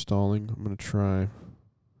can keep stalling. I'm going to try. I'm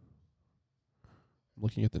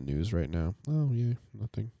looking at the news right now. Oh, yeah,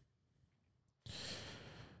 nothing.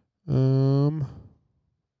 I'm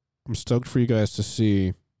stoked for you guys to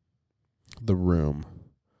see the room.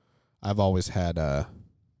 I've always had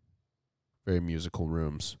very musical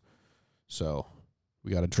rooms. So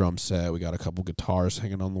we got a drum set. We got a couple guitars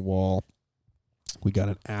hanging on the wall. We got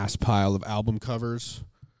an ass pile of album covers.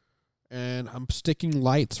 And I'm sticking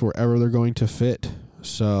lights wherever they're going to fit.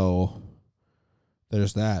 So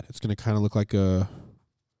there's that. It's going to kind of look like a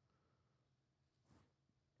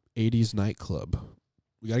 80s nightclub.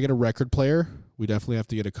 We got to get a record player. We definitely have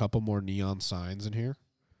to get a couple more neon signs in here.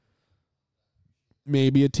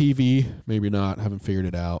 Maybe a TV. Maybe not. Haven't figured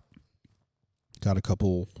it out. Got a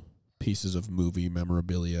couple pieces of movie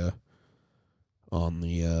memorabilia on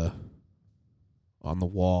the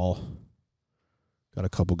wall. Got a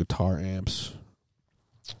couple guitar amps.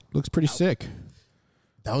 Looks pretty sick.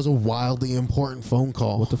 That was a wildly important phone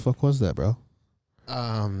call. What the fuck was that, bro?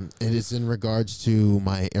 It is in regards to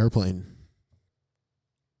my airplane.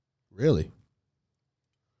 Really?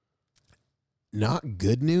 Not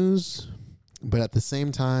good news, but at the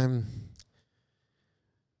same time,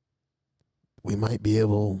 this might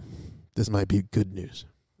be good news.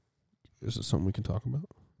 Is it something we can talk about?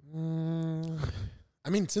 I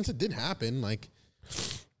mean, since it did happen,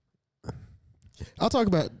 I'll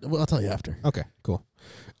tell you after. Okay, cool.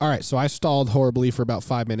 All right, so I stalled horribly for about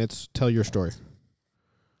 5 minutes. Tell your story.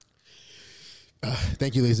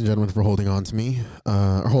 Thank you, ladies and gentlemen, for holding on to me.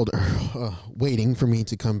 waiting for me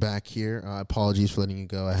to come back here. Apologies for letting you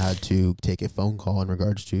go. I had to take a phone call in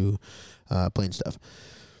regards to plane stuff.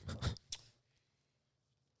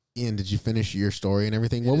 Ian, did you finish your story and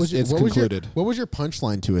everything? It's concluded. What was your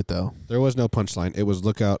punchline to it, though? There was no punchline. It was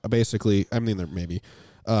look out. Basically, I mean, there maybe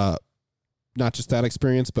not just that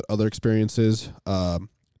experience, but other experiences.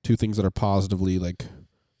 Two things that are positively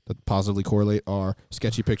that positively correlate are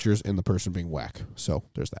sketchy pictures and the person being whack. So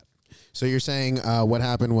there's that. So you're saying what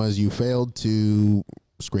happened was you failed to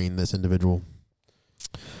screen this individual.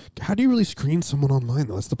 How do you really screen someone online,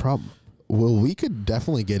 though? That's the problem. Well, we could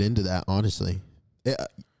definitely get into that, honestly.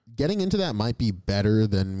 Getting into that might be better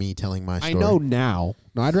than me telling my story. I know now.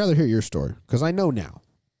 No, I'd rather hear your story because I know now.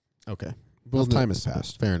 Okay. Well, time has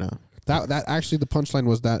passed. Fair enough. That actually the punchline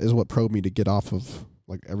was that is what probed me to get off of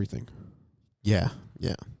everything. Yeah.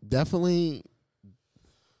 Definitely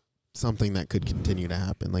something that could continue to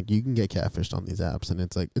happen. Like, you can get catfished on these apps, and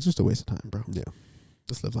it's just a waste of time, bro. Yeah.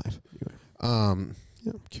 Just live life.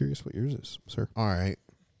 Yeah, I'm curious what yours is, sir. All right.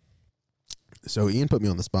 So Ian put me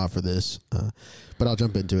on the spot for this, but I'll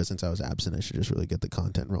jump into it since I was absent. I should just really get the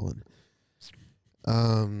content rolling.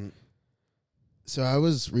 So I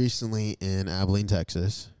was recently in Abilene,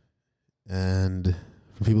 Texas, and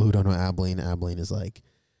for people who don't know Abilene is like,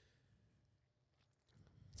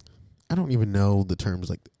 I don't even know the terms,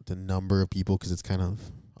 like the number of people, because it's kind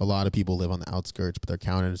of, a lot of people live on the outskirts, but they're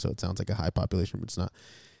counted, so it sounds like a high population, but it's not.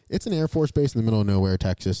 It's an Air Force base in the middle of nowhere,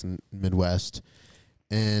 Texas and Midwest,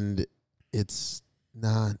 and it's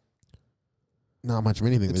not much of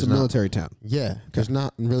anything. It's a military town. Yeah, there's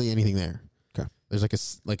not really anything there. Okay. There's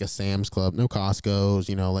like a Sam's Club, no Costco's,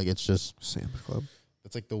 like it's just Sam's Club.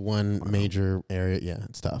 It's like the one major area. Yeah,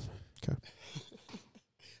 it's tough. Okay.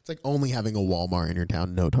 It's like only having a Walmart in your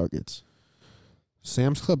town, no Targets.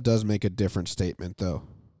 Sam's Club does make a different statement, though.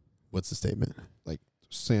 What's the statement? Like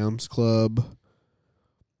Sam's Club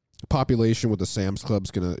population with the Sam's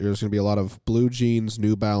Club's there's gonna be a lot of blue jeans,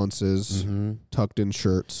 New Balances, tucked in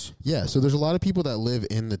shirts. Yeah, so there's a lot of people that live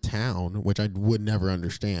in the town, which I would never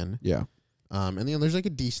understand. Yeah. And there's like a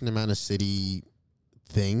decent amount of city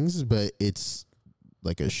things, but it's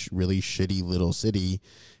like a really shitty little city.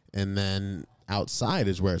 And then outside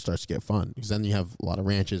is where it starts to get fun, because then you have a lot of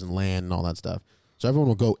ranches and land and all that stuff. So everyone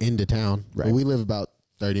will go into town. Right. But we live about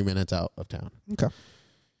 30 minutes out of town. Okay.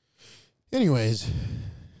 Anyways,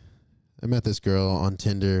 I met this girl on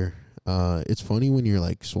Tinder. It's funny when you're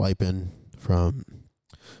like swiping from.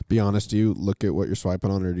 Be honest, do you look at what you're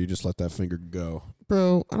swiping on, or do you just let that finger go?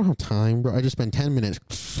 Bro, I don't have time, bro. I just spend 10 minutes.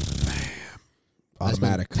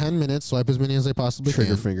 Automatic. 10 minutes, swipe as many as I possibly can.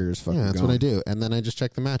 Trigger finger is fucking Yeah, that's gone. what I do. And then I just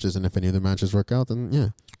check the matches, and if any of the matches work out, then yeah.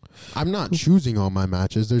 I'm not choosing all my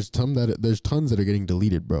matches. There's tons that are getting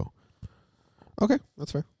deleted, bro. Okay,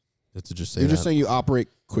 that's fair. Just to just say You're that. just saying you operate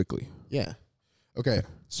quickly. Yeah. Okay.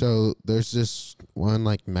 So there's this one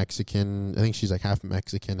like Mexican. I think she's like half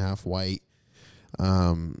Mexican, half white.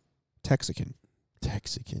 Texican.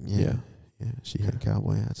 Yeah. Yeah. She had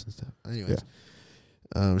cowboy hats and stuff. Anyways,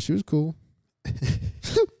 she was cool.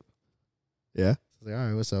 Yeah. I was like, all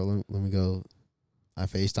right, what's up? Let me go. I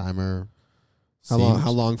FaceTime her. How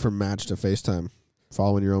long from match to FaceTime?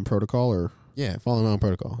 Following your own protocol, or? Yeah, following my own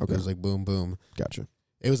protocol. Okay. It was like boom, boom. Gotcha.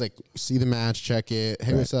 It was like, see the match, check it.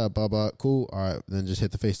 Hey, what's up? Blah, blah. Cool. All right. Then just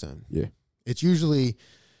hit the FaceTime. Yeah. It's usually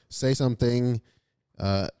say something.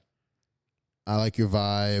 I like your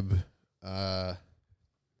vibe.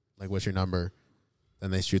 Like, what's your number?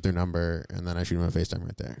 Then they shoot their number, and then I shoot them a FaceTime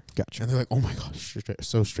right there. Gotcha. And they're like, oh my gosh,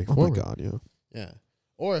 so Oh straightforward. my God, yeah. Yeah.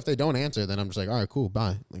 Or if they don't answer, then I'm just like, all right, cool,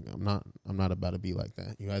 bye. Like, I'm not about to be like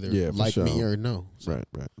that. You either like me or no. So.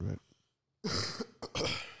 Right.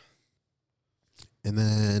 And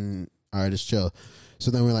then, all right, just chill.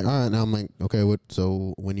 So then we're like, all right, now I'm like, okay,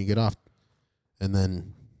 so when you get off? And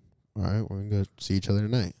then, all right, we're going to go see each other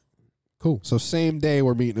tonight. Cool. So same day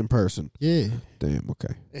we're meeting in person. Yeah. Damn,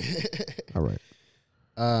 okay. All right.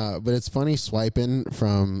 But it's funny swiping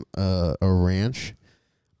from a ranch,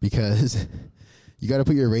 because you got to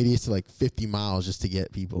put your radius to like 50 miles just to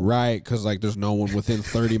get people. Right, because like there's no one within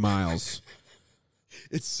 30 miles.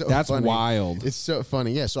 It's so That's funny. wild. It's so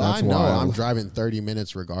funny. Yeah, so That's I know wild. I'm driving 30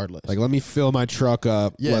 minutes regardless. Like, let me fill my truck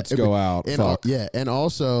up. Yeah, Let's go out. and Fuck. and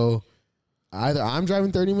also either I'm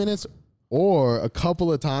driving 30 minutes or a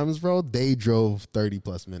couple of times, bro, they drove 30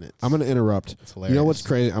 plus minutes. I'm going to interrupt. It's hilarious. You know what's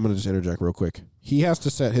crazy? I'm going to just interject real quick. He has to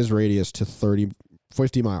set his radius to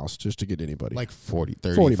 50 miles just to get anybody. Like 40,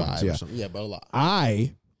 35 40 miles, yeah. or something. Yeah, but a lot.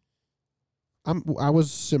 I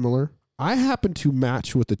was similar. I happened to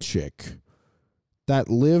match with a chick that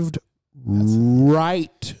lived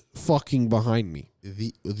right fucking behind me.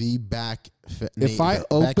 the back. If I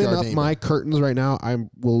open up my curtains right now, I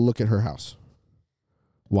will look at her house.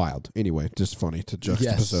 Wild. Anyway, just funny to juxtapose.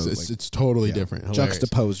 Yes, it's totally different. Hilarious.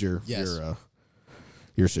 Juxtapose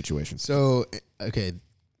your situation. So, okay.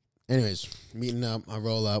 Anyways, meeting up, I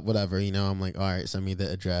roll up, whatever. I'm like, all right, send me the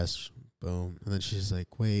address. Boom. And then she's like,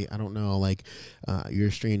 wait, I don't know. Like, you're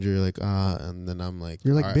a stranger. Like, and then I'm like,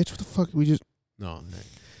 you're like, right. bitch, what the fuck? We just. No.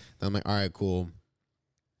 Then I'm like, all right, cool.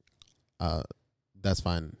 That's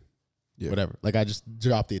fine. Yeah. Whatever. Like, I just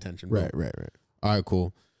dropped the attention. Right. All right,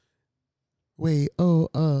 cool. Wait,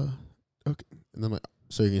 okay. And I'm like,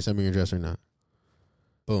 so you can send me your address or not?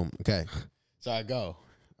 Boom. Okay. So I go.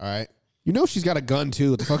 All right. She's got a gun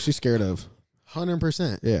too. What the fuck she's scared of?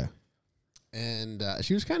 100%. Yeah. And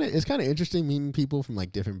she was it's kind of interesting meeting people from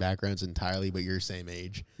like different backgrounds entirely, but you're same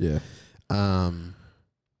age. Yeah.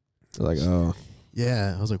 Like, oh.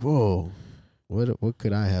 Yeah. I was like, whoa, what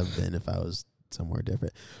could I have been if I was somewhere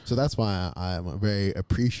different? So that's why I'm very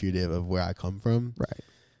appreciative of where I come from. Right.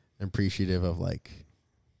 Appreciative of like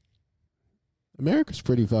America's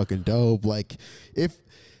pretty fucking dope. Like, if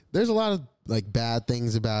there's a lot of like bad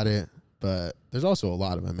things about it, but there's also a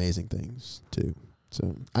lot of amazing things too.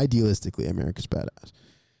 So idealistically, America's badass.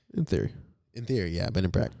 In theory, yeah. But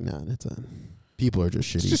in practice, it's people are just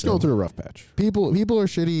shitty. It's just going through a rough patch. People are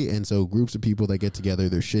shitty, and so groups of people that get together,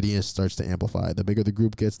 their shittiness starts to amplify. The bigger the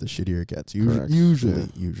group gets, the shittier it gets. Usually.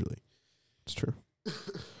 It's true.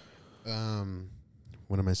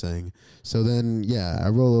 What am I saying? So then, I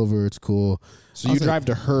roll over. It's cool. So you drive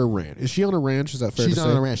to her ranch. Is she on a ranch? Is that fair to say? She's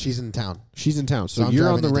on a ranch. She's in town. She's in town. So you're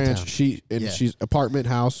on the ranch. Town. She's apartment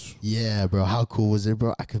house. Yeah, bro. How cool was it,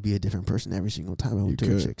 bro? I could be a different person every single time I went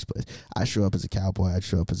to a chick's place. I show up as a cowboy. I'd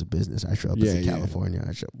show up as a business. I show up as a California.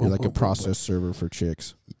 I show up. You're like a process server for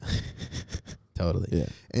chicks. Totally. Yeah.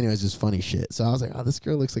 Anyways, just funny shit. So I was like, oh, this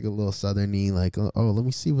girl looks like a little southerny. Like, oh, let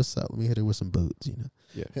me see what's up. Let me hit her with some boots,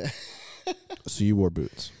 Yeah. So you wore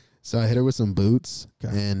boots. So I hit her with some boots,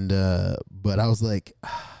 and but I was like,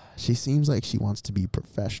 she seems like she wants to be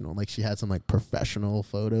professional. Like, she had some like professional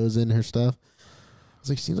photos in her stuff. I was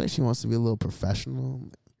like, seems like she wants to be a little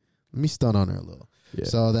professional. Let me stun on her a little. Yeah.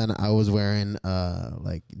 So then I was wearing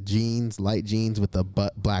like jeans, light jeans with the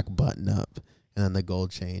black button up, and then the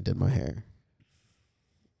gold chain did my hair.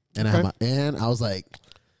 And I was like,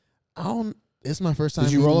 it's my first time.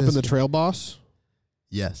 Did you roll up in the Trail Boss?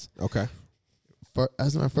 Yes. Okay.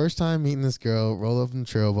 As my first time meeting this girl, roll up in the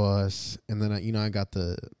Trail Boss, and then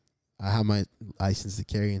I have my license to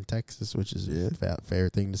carry in Texas, which is a fair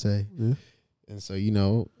thing to say. Yeah. And so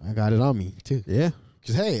I got it on me too. Yeah.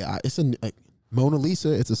 Because hey, it's Mona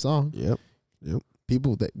Lisa. It's a song. Yep.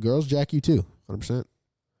 Girls jack you too. 100%.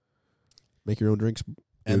 Make your own drinks.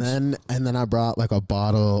 And then I brought like a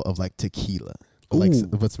bottle of like tequila,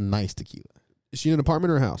 but some nice tequila. Is she in an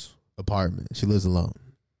apartment or a house? Apartment. She lives alone.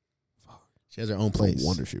 She has her own place. No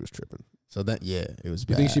wonder she was tripping. So that, it was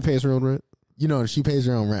bad. You think she pays her own rent? She pays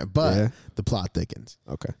her own rent, but the plot thickens.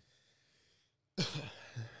 Okay.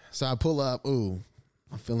 So I pull up. Ooh,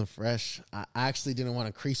 I'm feeling fresh. I actually didn't want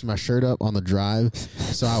to crease my shirt up on the drive,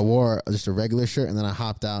 so I wore just a regular shirt, and then I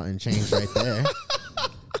hopped out and changed right there.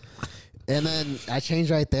 And then I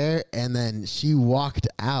changed right there, and then she walked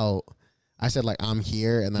out. I said, like, I'm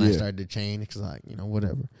here, and then I started to change because, like,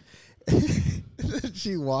 whatever.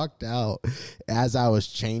 She walked out as I was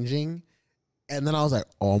changing, and then I was like,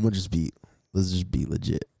 oh, let's just be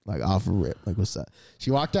legit, like, off a rip, like, what's up? She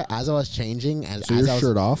walked out as I was changing, and so you're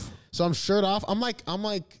shirt off. So I'm shirt off. I'm like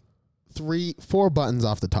 4 buttons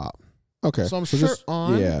off the top. Okay, so I'm shirt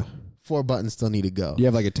on. Yeah, 4 buttons still need to go. You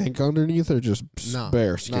have like a tank underneath, or just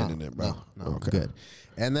bare skin in it, bro? No, okay, good.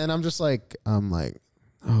 And then I'm like,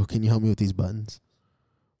 oh, can you help me with these buttons?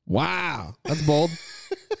 Wow, that's bold.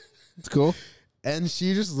 It's cool. And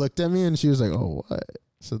she just looked at me and she was like, oh, what?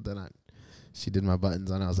 So then she did my buttons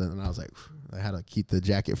on. I was like, I had to keep the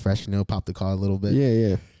jacket fresh, pop the car a little bit.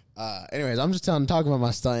 Yeah. Anyways, I'm just talking about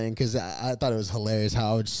my stunting because I thought it was hilarious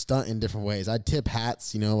how I would stunt in different ways. I'd tip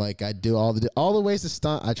hats, like I do all the ways to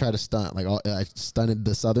stunt. I try to stunt. Like I stunted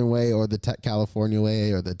the Southern way or the California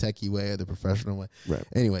way or the techie way or the professional way. Right.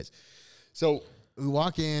 Anyways, so we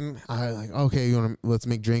walk in. I like, okay, let's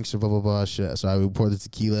make drinks or blah blah blah shit. So I would pour the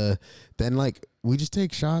tequila. Then like we just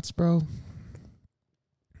take shots, bro.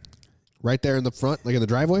 Right there in the front, like in the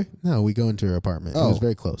driveway. No, we go into her apartment. Oh, it was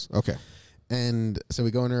very close. Okay. And so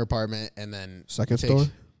we go in her apartment, and then second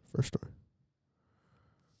story, first story,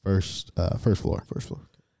 first floor,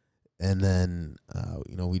 and then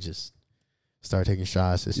we just start taking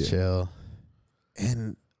shots, just chill,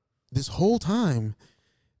 and this whole time,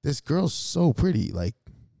 this girl's so pretty, like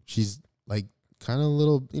she's like kind of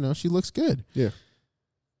little, she looks good. Yeah.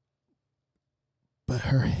 But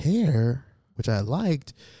her hair, which I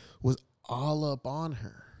liked, was all up on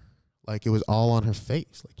her. Like, it was all on her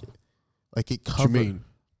face. Like it covered. What you mean?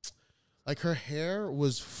 Like, her hair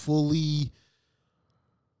was fully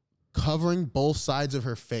covering both sides of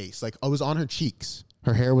her face. Like, it was on her cheeks.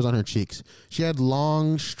 Her hair was on her cheeks. She had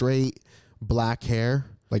long, straight, black hair.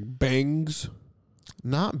 Like bangs?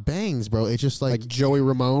 Not bangs, bro. It's just like Joey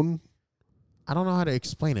Ramone? I don't know how to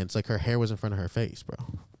explain it. It's like her hair was in front of her face, bro.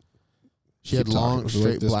 She had Keep long, talking.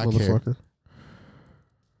 straight black hair. Is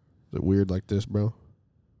it weird like this, bro?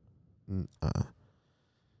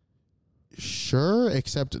 Sure,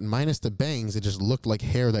 except minus the bangs, it just looked like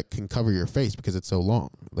hair that can cover your face because it's so long.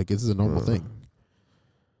 Like, this is a normal thing.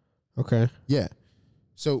 Okay. Yeah.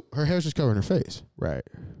 So her hair's just covering her face. Right.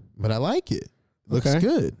 But I like it. Looks Okay.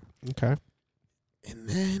 good. Okay. And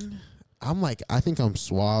then I'm like, I think I'm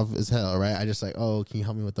suave as hell, right? I just like, oh, can you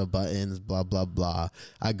help me with the buttons? Blah, blah, blah.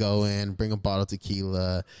 I go in, bring a bottle of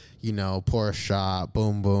tequila, pour a shot.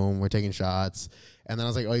 Boom, boom. We're taking shots. And then I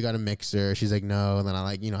was like, oh, you got a mixer? She's like, no. And then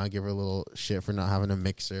I I give her a little shit for not having a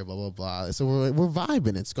mixer, blah, blah, blah. So we're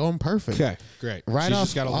vibing. It's going perfect. Okay, great. She's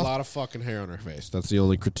just got a lot of fucking hair on her face. That's the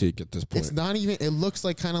only critique at this point. It's not even, it looks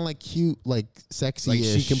like kind of like cute, like sexy. Like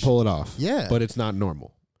she can pull it off. Yeah. But it's not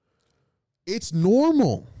normal. It's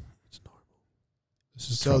normal. This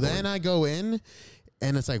is So then I go in,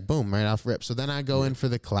 and it's like, boom, right off rip. So then I go in for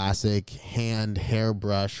the classic hand hair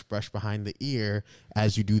brush behind the ear.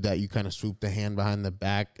 As you do that, you kind of swoop the hand behind the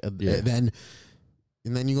back. And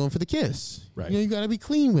then you go in for the kiss. Right. You got to be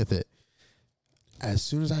clean with it. As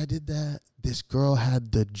soon as I did that, this girl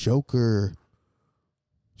had the Joker.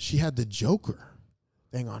 She had the Joker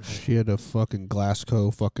thing on her. She had a fucking Glasgow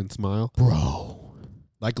fucking smile. Bro.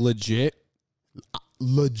 Like legit?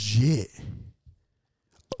 Legit.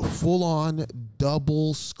 Full on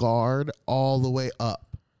double scarred all the way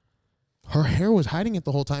up. Her hair was hiding it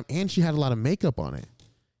the whole time, and she had a lot of makeup on it.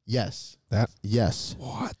 Yes. Yes.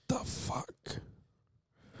 What the fuck?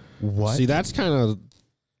 What? See, that's kind of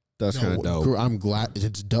dope. I'm glad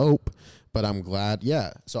it's dope, but I'm glad.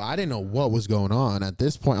 Yeah. So I didn't know what was going on at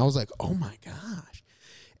this point. I was like, oh my gosh.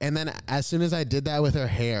 And then as soon as I did that with her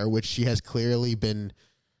hair, which she has clearly been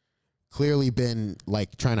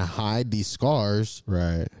like trying to hide these scars,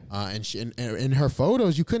 right? And she in her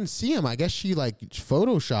photos you couldn't see them. I guess she like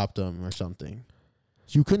photoshopped them or something.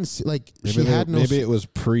 You couldn't see, like, maybe maybe it was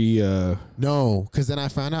pre. No, because then I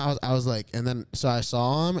found out I was like, and then so I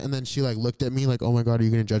saw him, and then she like looked at me like, oh my god, are you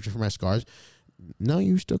gonna judge me for my scars? No,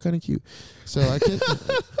 you're still kind of cute. So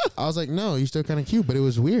I was like, no, you're still kind of cute, but it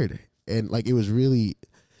was weird, and like it was really.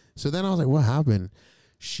 So then I was like, what happened?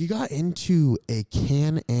 She got into a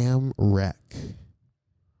Can-Am wreck.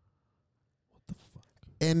 What the fuck?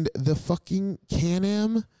 And the fucking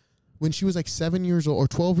Can-Am, when she was like 7 years old or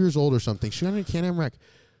 12 years old or something, she got in a Can-Am wreck.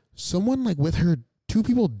 Someone like with her, 2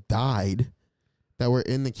 people died that were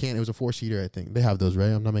in the Can. It was a 4-seater, I think. They have those, right?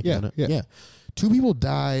 I'm not making that up. Yeah. 2 people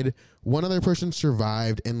died. One other person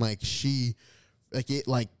survived, and like she, like it,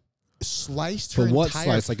 like sliced her. But what entire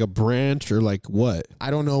slice? Like a branch or like what? I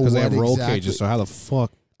don't know. Because What they have roll exactly. cages. So how the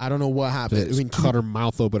fuck? I don't know what happened. I mean, cut her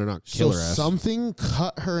mouth open and not kill her ass. Something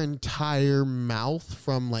cut her entire mouth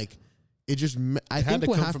from like it just. I think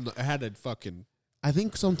what happened. It had to fucking. I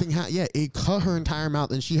think something happened. Yeah, it cut her entire mouth,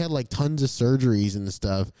 and she had like tons of surgeries and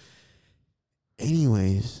stuff.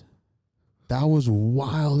 Anyways, that was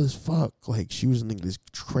wild as fuck. Like she was in like this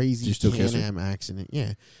crazy Can-Am accident.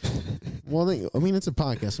 Yeah. Well, I mean, it's a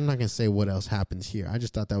podcast. I'm not gonna say what else happens here. I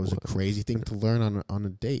just thought that was a crazy thing to learn on a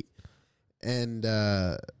date. And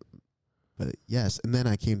but yes, and then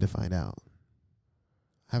I came to find out.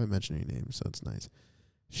 I haven't mentioned any names, so it's nice.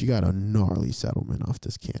 She got a gnarly settlement off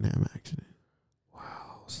this Can-Am accident.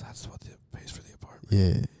 Wow, so that's what pays for the apartment.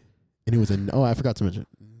 Yeah, and it was I forgot to mention,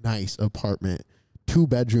 nice apartment,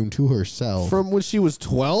 2-bedroom to herself. From when she was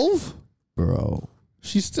 12, bro.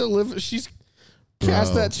 She's still living. She's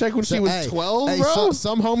cast that check when she was 12, hey, bro.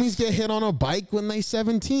 Some homies get hit on a bike when they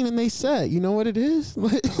 17 and they set. You know what it is?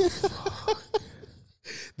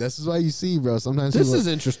 This is why you see, bro. Sometimes this is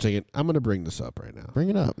interesting. I'm going to bring this up right now. Bring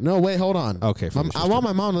it up. No, wait, hold on. Okay, I want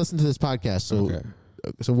my mom to listen to this podcast. So, okay.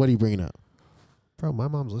 So what are you bringing up? Bro, my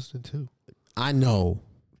mom's listening too. I know.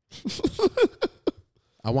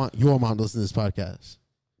 I want your mom to listen to this podcast.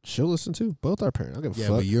 She'll listen too. Both our parents. I'll give a fuck.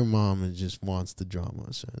 But your mom just wants the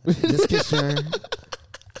drama. So. Just kiss her.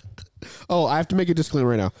 Oh, I have to make a disclaimer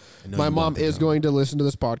right now. My mom is going to listen to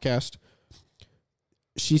this podcast.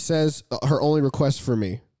 She says her only request for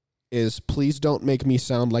me is please don't make me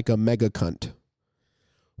sound like a mega cunt.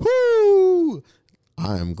 Woo!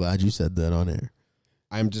 I am glad you said that on air.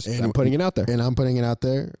 I'm putting it out there. And I'm putting it out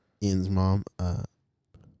there. Ian's mom,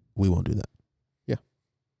 We won't do that.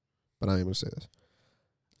 But I'm going to say this.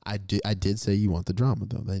 I did say you want the drama,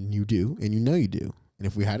 though. Then you do, and you know you do. And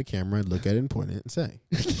if we had a camera, I'd look at it and point it and say,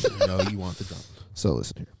 you know you want the drama. So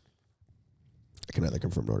listen here. I can neither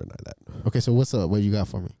confirm nor deny that. Okay, so what's up? What you got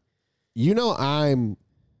for me? You know I'm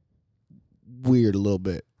weird a little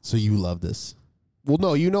bit. So you love this. Well,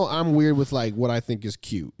 no, you know I'm weird with like what I think is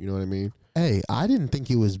cute. You know what I mean? Hey, I didn't think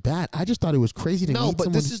it was bad. I just thought it was crazy to meet No, but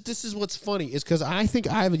someone. this is what's funny is because I think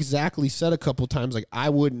I've exactly said a couple times like I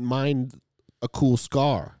wouldn't mind a cool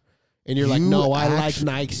scar, and you're like, no, I like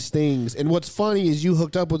nice things. And what's funny is you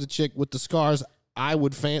hooked up with a chick with the scars I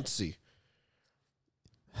would fancy.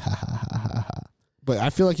 But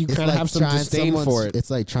I feel like you kind of have some disdain for it.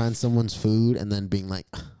 It's like trying someone's food and then being like,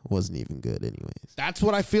 wasn't even good anyways. That's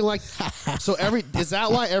what I feel like. So is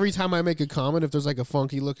that why every time I make a comment, if there's like a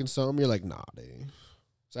funky looking something, you're like, nah, dude.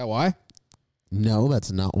 Is that why? No,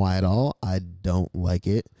 that's not why at all. I don't like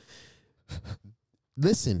it.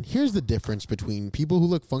 Listen, here's the difference between people who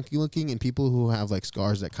look funky looking and people who have like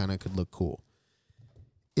scars that kind of could look cool.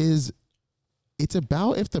 It's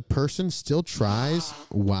about if the person still tries.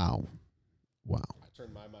 Wow. I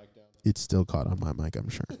turned my mic down. It's still caught on my mic, I'm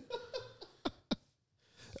sure.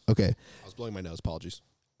 Okay. I was blowing my nose. Apologies.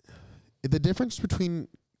 The difference between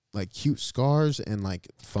like cute scars and like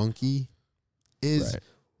funky is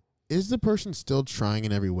the person still trying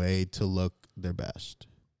in every way to look their best?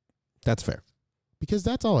 That's fair. Because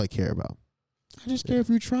that's all I care about. I just care if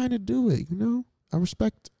you're trying to do it, you know? I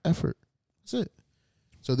respect effort. That's it.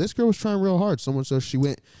 So this girl was trying real hard. So she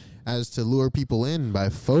went as to lure people in by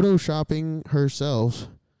photoshopping herself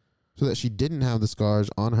so that she didn't have the scars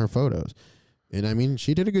on her photos. And I mean,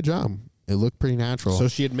 she did a good job. It looked pretty natural. So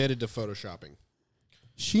she admitted to photoshopping.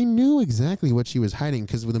 She knew exactly what she was hiding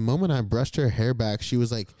because the moment I brushed her hair back, she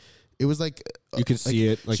was like, it was like you could see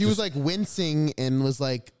it. Like she was like wincing and was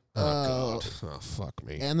like, oh God, oh fuck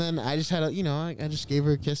me. And then I just had I just gave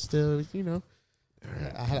her a kiss to,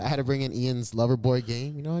 Right. I had to bring in Ian's lover boy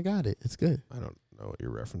game. I got it. It's good. I don't know what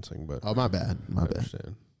you're referencing, but oh, my bad. My bad.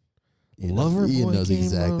 Understand. Lover boy Ian knows game,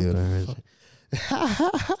 exactly what I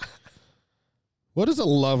heard. What is a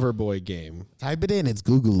lover boy game? Type it in. It's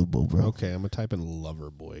Googleable, bro. Okay, I'm gonna type in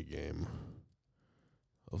lover boy game.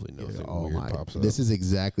 Hopefully nothing weird pops up. This is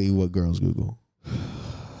exactly what girls Google.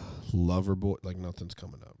 Lover boy, like nothing's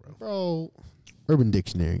coming up, bro. Bro, Urban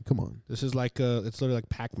Dictionary. Come on. This is like it's literally like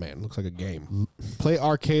Pac-Man. Looks like a game. Play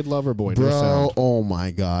arcade lover boy. Bro, oh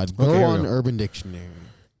my God. Go on Urban Dictionary.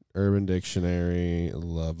 Urban Dictionary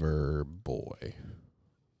lover boy.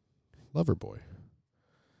 Lover boy.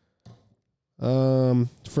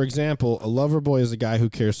 For example, a lover boy is a guy who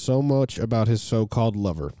cares so much about his so-called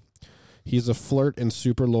lover. He's a flirt and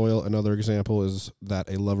super loyal. Another example is that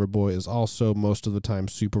a lover boy is also most of the time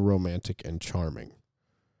super romantic and charming.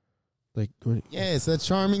 Like, yes, that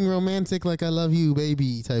charming, romantic, like I love you,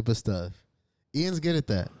 baby type of stuff. Ian's good at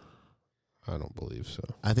that. I don't believe so.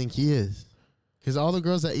 I think he is. Because all the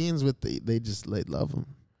girls that Ian's with, they just love him.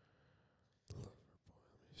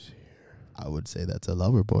 I would say that's a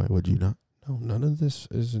lover boy, would you not? No, none of this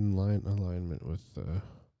is in alignment with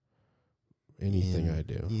anything I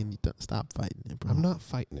do. Ian, stop fighting it, bro. I'm not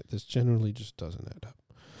fighting it. This generally just doesn't add up.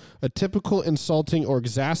 A typical insulting or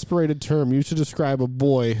exasperated term used to describe a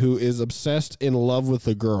boy who is obsessed in love with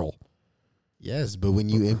a girl. Yes, but when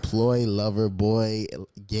you employ lover boy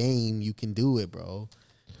game, you can do it, bro.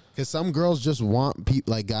 Because some girls just want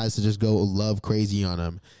like guys to just go love crazy on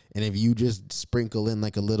them. And if you just sprinkle in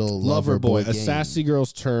like a little lover boy a game, sassy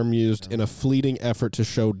girl's term used in a fleeting effort to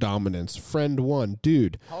show dominance. Friend one,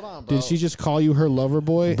 dude. Hold on, bro. Did she just call you her lover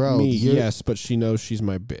boy? Bro, me, yes, but she knows she's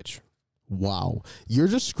my bitch. Wow. You're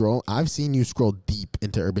just scroll. I've seen you scroll deep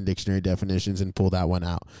into Urban Dictionary definitions and pull that one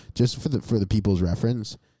out. Just for the people's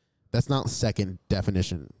reference. That's not second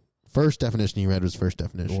definition. First definition you read was first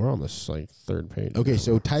definition. We're on this like third page. Okay,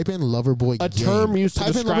 so type in lover boy game. A term used to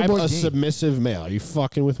describe a submissive male. Are you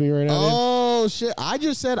fucking with me right now? Oh, shit. I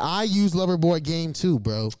just said I use lover boy game too,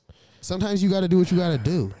 bro. Sometimes you got to do what you got to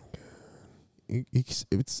do.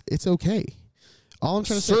 It's okay. All I'm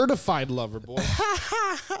trying to say. Certified lover boy.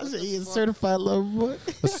 Certified lover boy.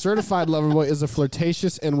 A certified lover boy is a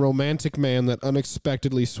flirtatious and romantic man that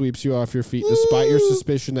unexpectedly sweeps you off your feet despite your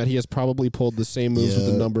suspicion that he has probably pulled the same moves with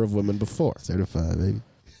a number of women before. Certified, baby.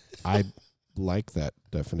 I like that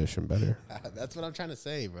definition better. That's what I'm trying to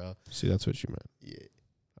say, bro. See, that's what you meant. Yeah.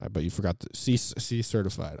 I bet you forgot to see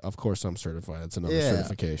certified. Of course I'm certified. That's another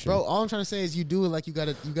certification. Bro, all I'm trying to say is you do it like you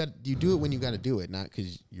do it when you gotta do it, not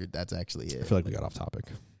because that's actually it. I feel like we got off topic.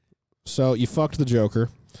 So you fucked the Joker.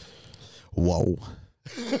 Whoa.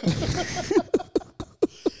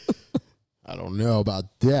 I don't know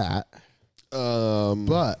about that.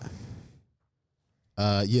 But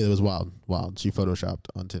yeah, it was wild. She photoshopped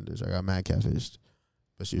on Tinder, so I got mad catfished,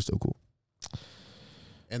 but she was still cool.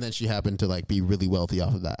 And then she happened to like be really wealthy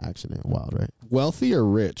off of that accident. Wild, right? Wealthy or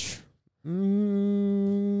rich? I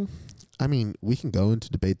mean, we can go into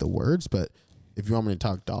debate the words, but if you want me to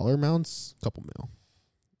talk dollar amounts, couple mil.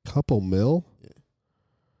 Couple mil? Yeah.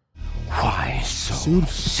 Why so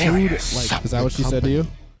Sued, like, Is that what she said to you?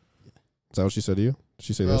 Is that what she said to you? Did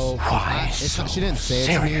she say Well, this? Why it's so not, she didn't say it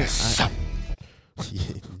to me. serious?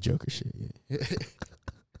 Yeah, Joker shit. Yeah.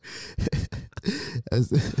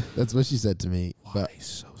 That's what she said to me. Why But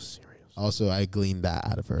so serious? also, I gleaned that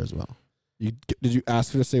out of her as well. Did you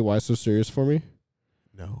ask her to say why so serious for me?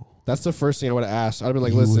 No. That's the first thing I would have asked. I'd have been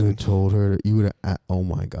like, You would listen. have told her. You would have. Oh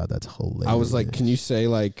my god, that's hilarious. I was like, can you say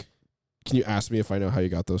like, can you ask me if I know how you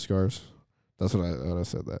got those scars? That's what I would have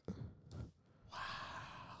said that.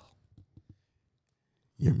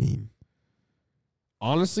 You're mean.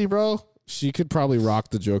 Honestly, bro, she could probably rock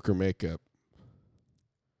the Joker makeup.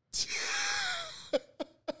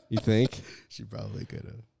 You think? She probably could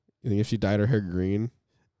have. You think if she dyed her hair green?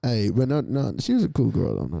 Hey, but no, she was a cool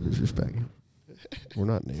girl. I'm not disrespecting. We're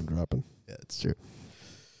not name dropping. Yeah, it's true.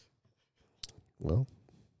 Well,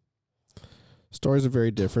 stories are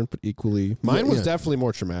very different, but equally. Mine was definitely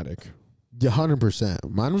more traumatic. Yeah, 100%.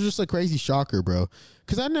 Mine was just a crazy shocker, bro.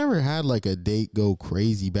 Because I never had like a date go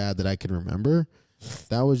crazy bad that I can remember.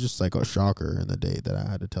 That was just like a shocker in the date that I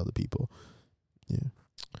had to tell the people. Yeah.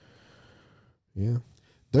 Yeah.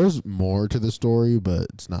 There's more to the story, but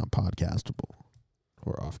it's not podcastable.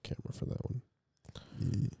 Or off camera for that one.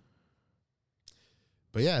 Yeah.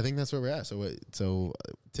 But yeah, I think that's where we're at. So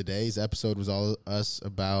today's episode was all us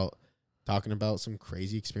about talking about some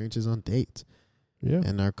crazy experiences on dates. Yeah.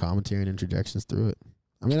 And our commentary and interjections through it.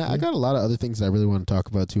 I mean, I got a lot of other things that I really want to talk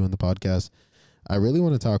about too on the podcast. I really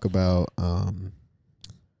want to talk about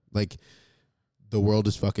like the world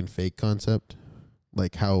is fucking fake concept.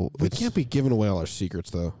 Like how We can't be giving away all our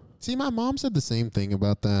secrets though. See, my mom said the same thing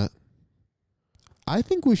about that. I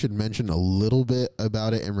think we should mention a little bit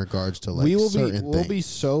about it in regards to like We'll certain be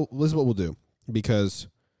so this is what we'll do. Because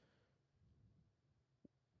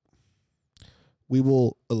we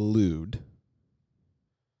will allude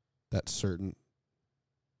that certain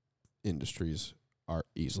industries are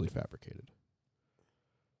easily fabricated.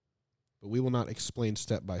 But we will not explain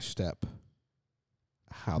step by step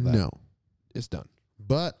how that is done.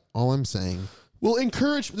 But all I'm saying, We'll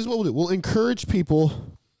encourage, this is what we'll do. We'll encourage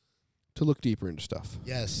people to look deeper into stuff.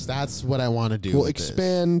 yes, that's what I want to do. We'll with this.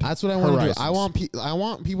 expand That's what I want to do. horizons. I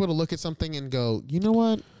want people to look at something and go, you know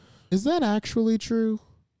what? Is that actually true?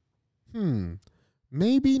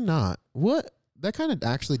 Maybe not. What? That kind of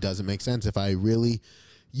actually doesn't make sense if I really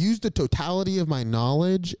use the totality of my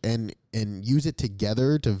knowledge and use it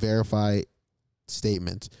together to verify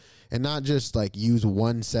statements, and not just like use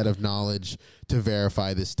one set of knowledge to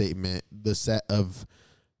verify the statement, the set of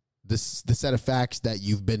facts that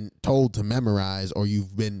you've been told to memorize, or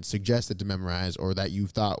you've been suggested to memorize, or that you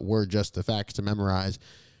thought were just the facts to memorize.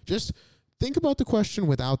 Just think about the question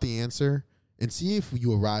without the answer and see if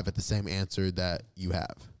you arrive at the same answer that you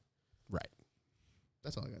have. Right.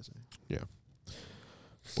 That's all I gotta say. Yeah.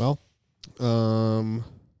 Well,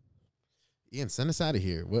 Ian, send us out of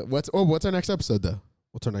here. What's our next episode though?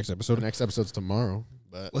 what's our next episode? The next episode's tomorrow.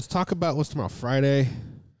 But Let's talk about what's tomorrow, Friday.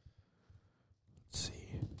 Let's see.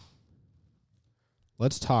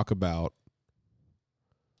 Let's talk about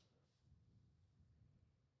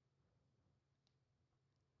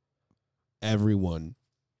everyone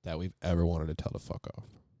that we've ever wanted to tell to fuck off.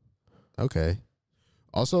 okay.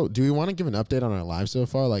 Also, do we want to give an update on our lives so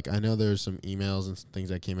far? Like, I know there's some emails and some things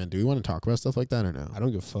that came in. Do we want to talk about stuff like that or no? I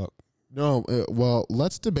don't give a fuck. No. Well,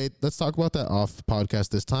 let's debate. Let's talk about that off podcast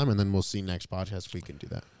this time, and then we'll see next podcast if we can do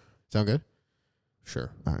that. Sound good?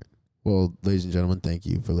 Sure. All right. Well, ladies and gentlemen, thank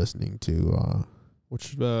you for listening to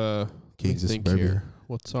Which Kings of think Suburbia. here.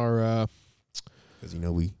 What's our Because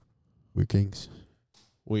we're kings,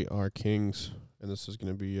 we are kings, and this is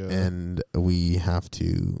going to be and we have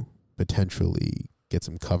to potentially get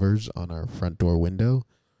some covers on our front door window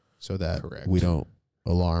so that Correct. we don't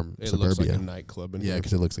alarm it Suburbia. looks like a nightclub in Yeah, here.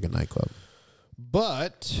 because it looks like a nightclub.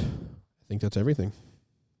 But I think that's everything.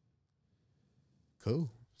 Cool.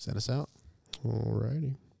 Send us out.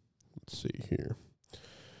 Alrighty. Let's see here.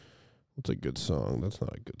 What's a good song? That's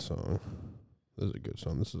not a good song. This is a good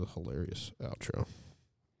song. This is a hilarious outro.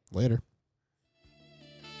 Later.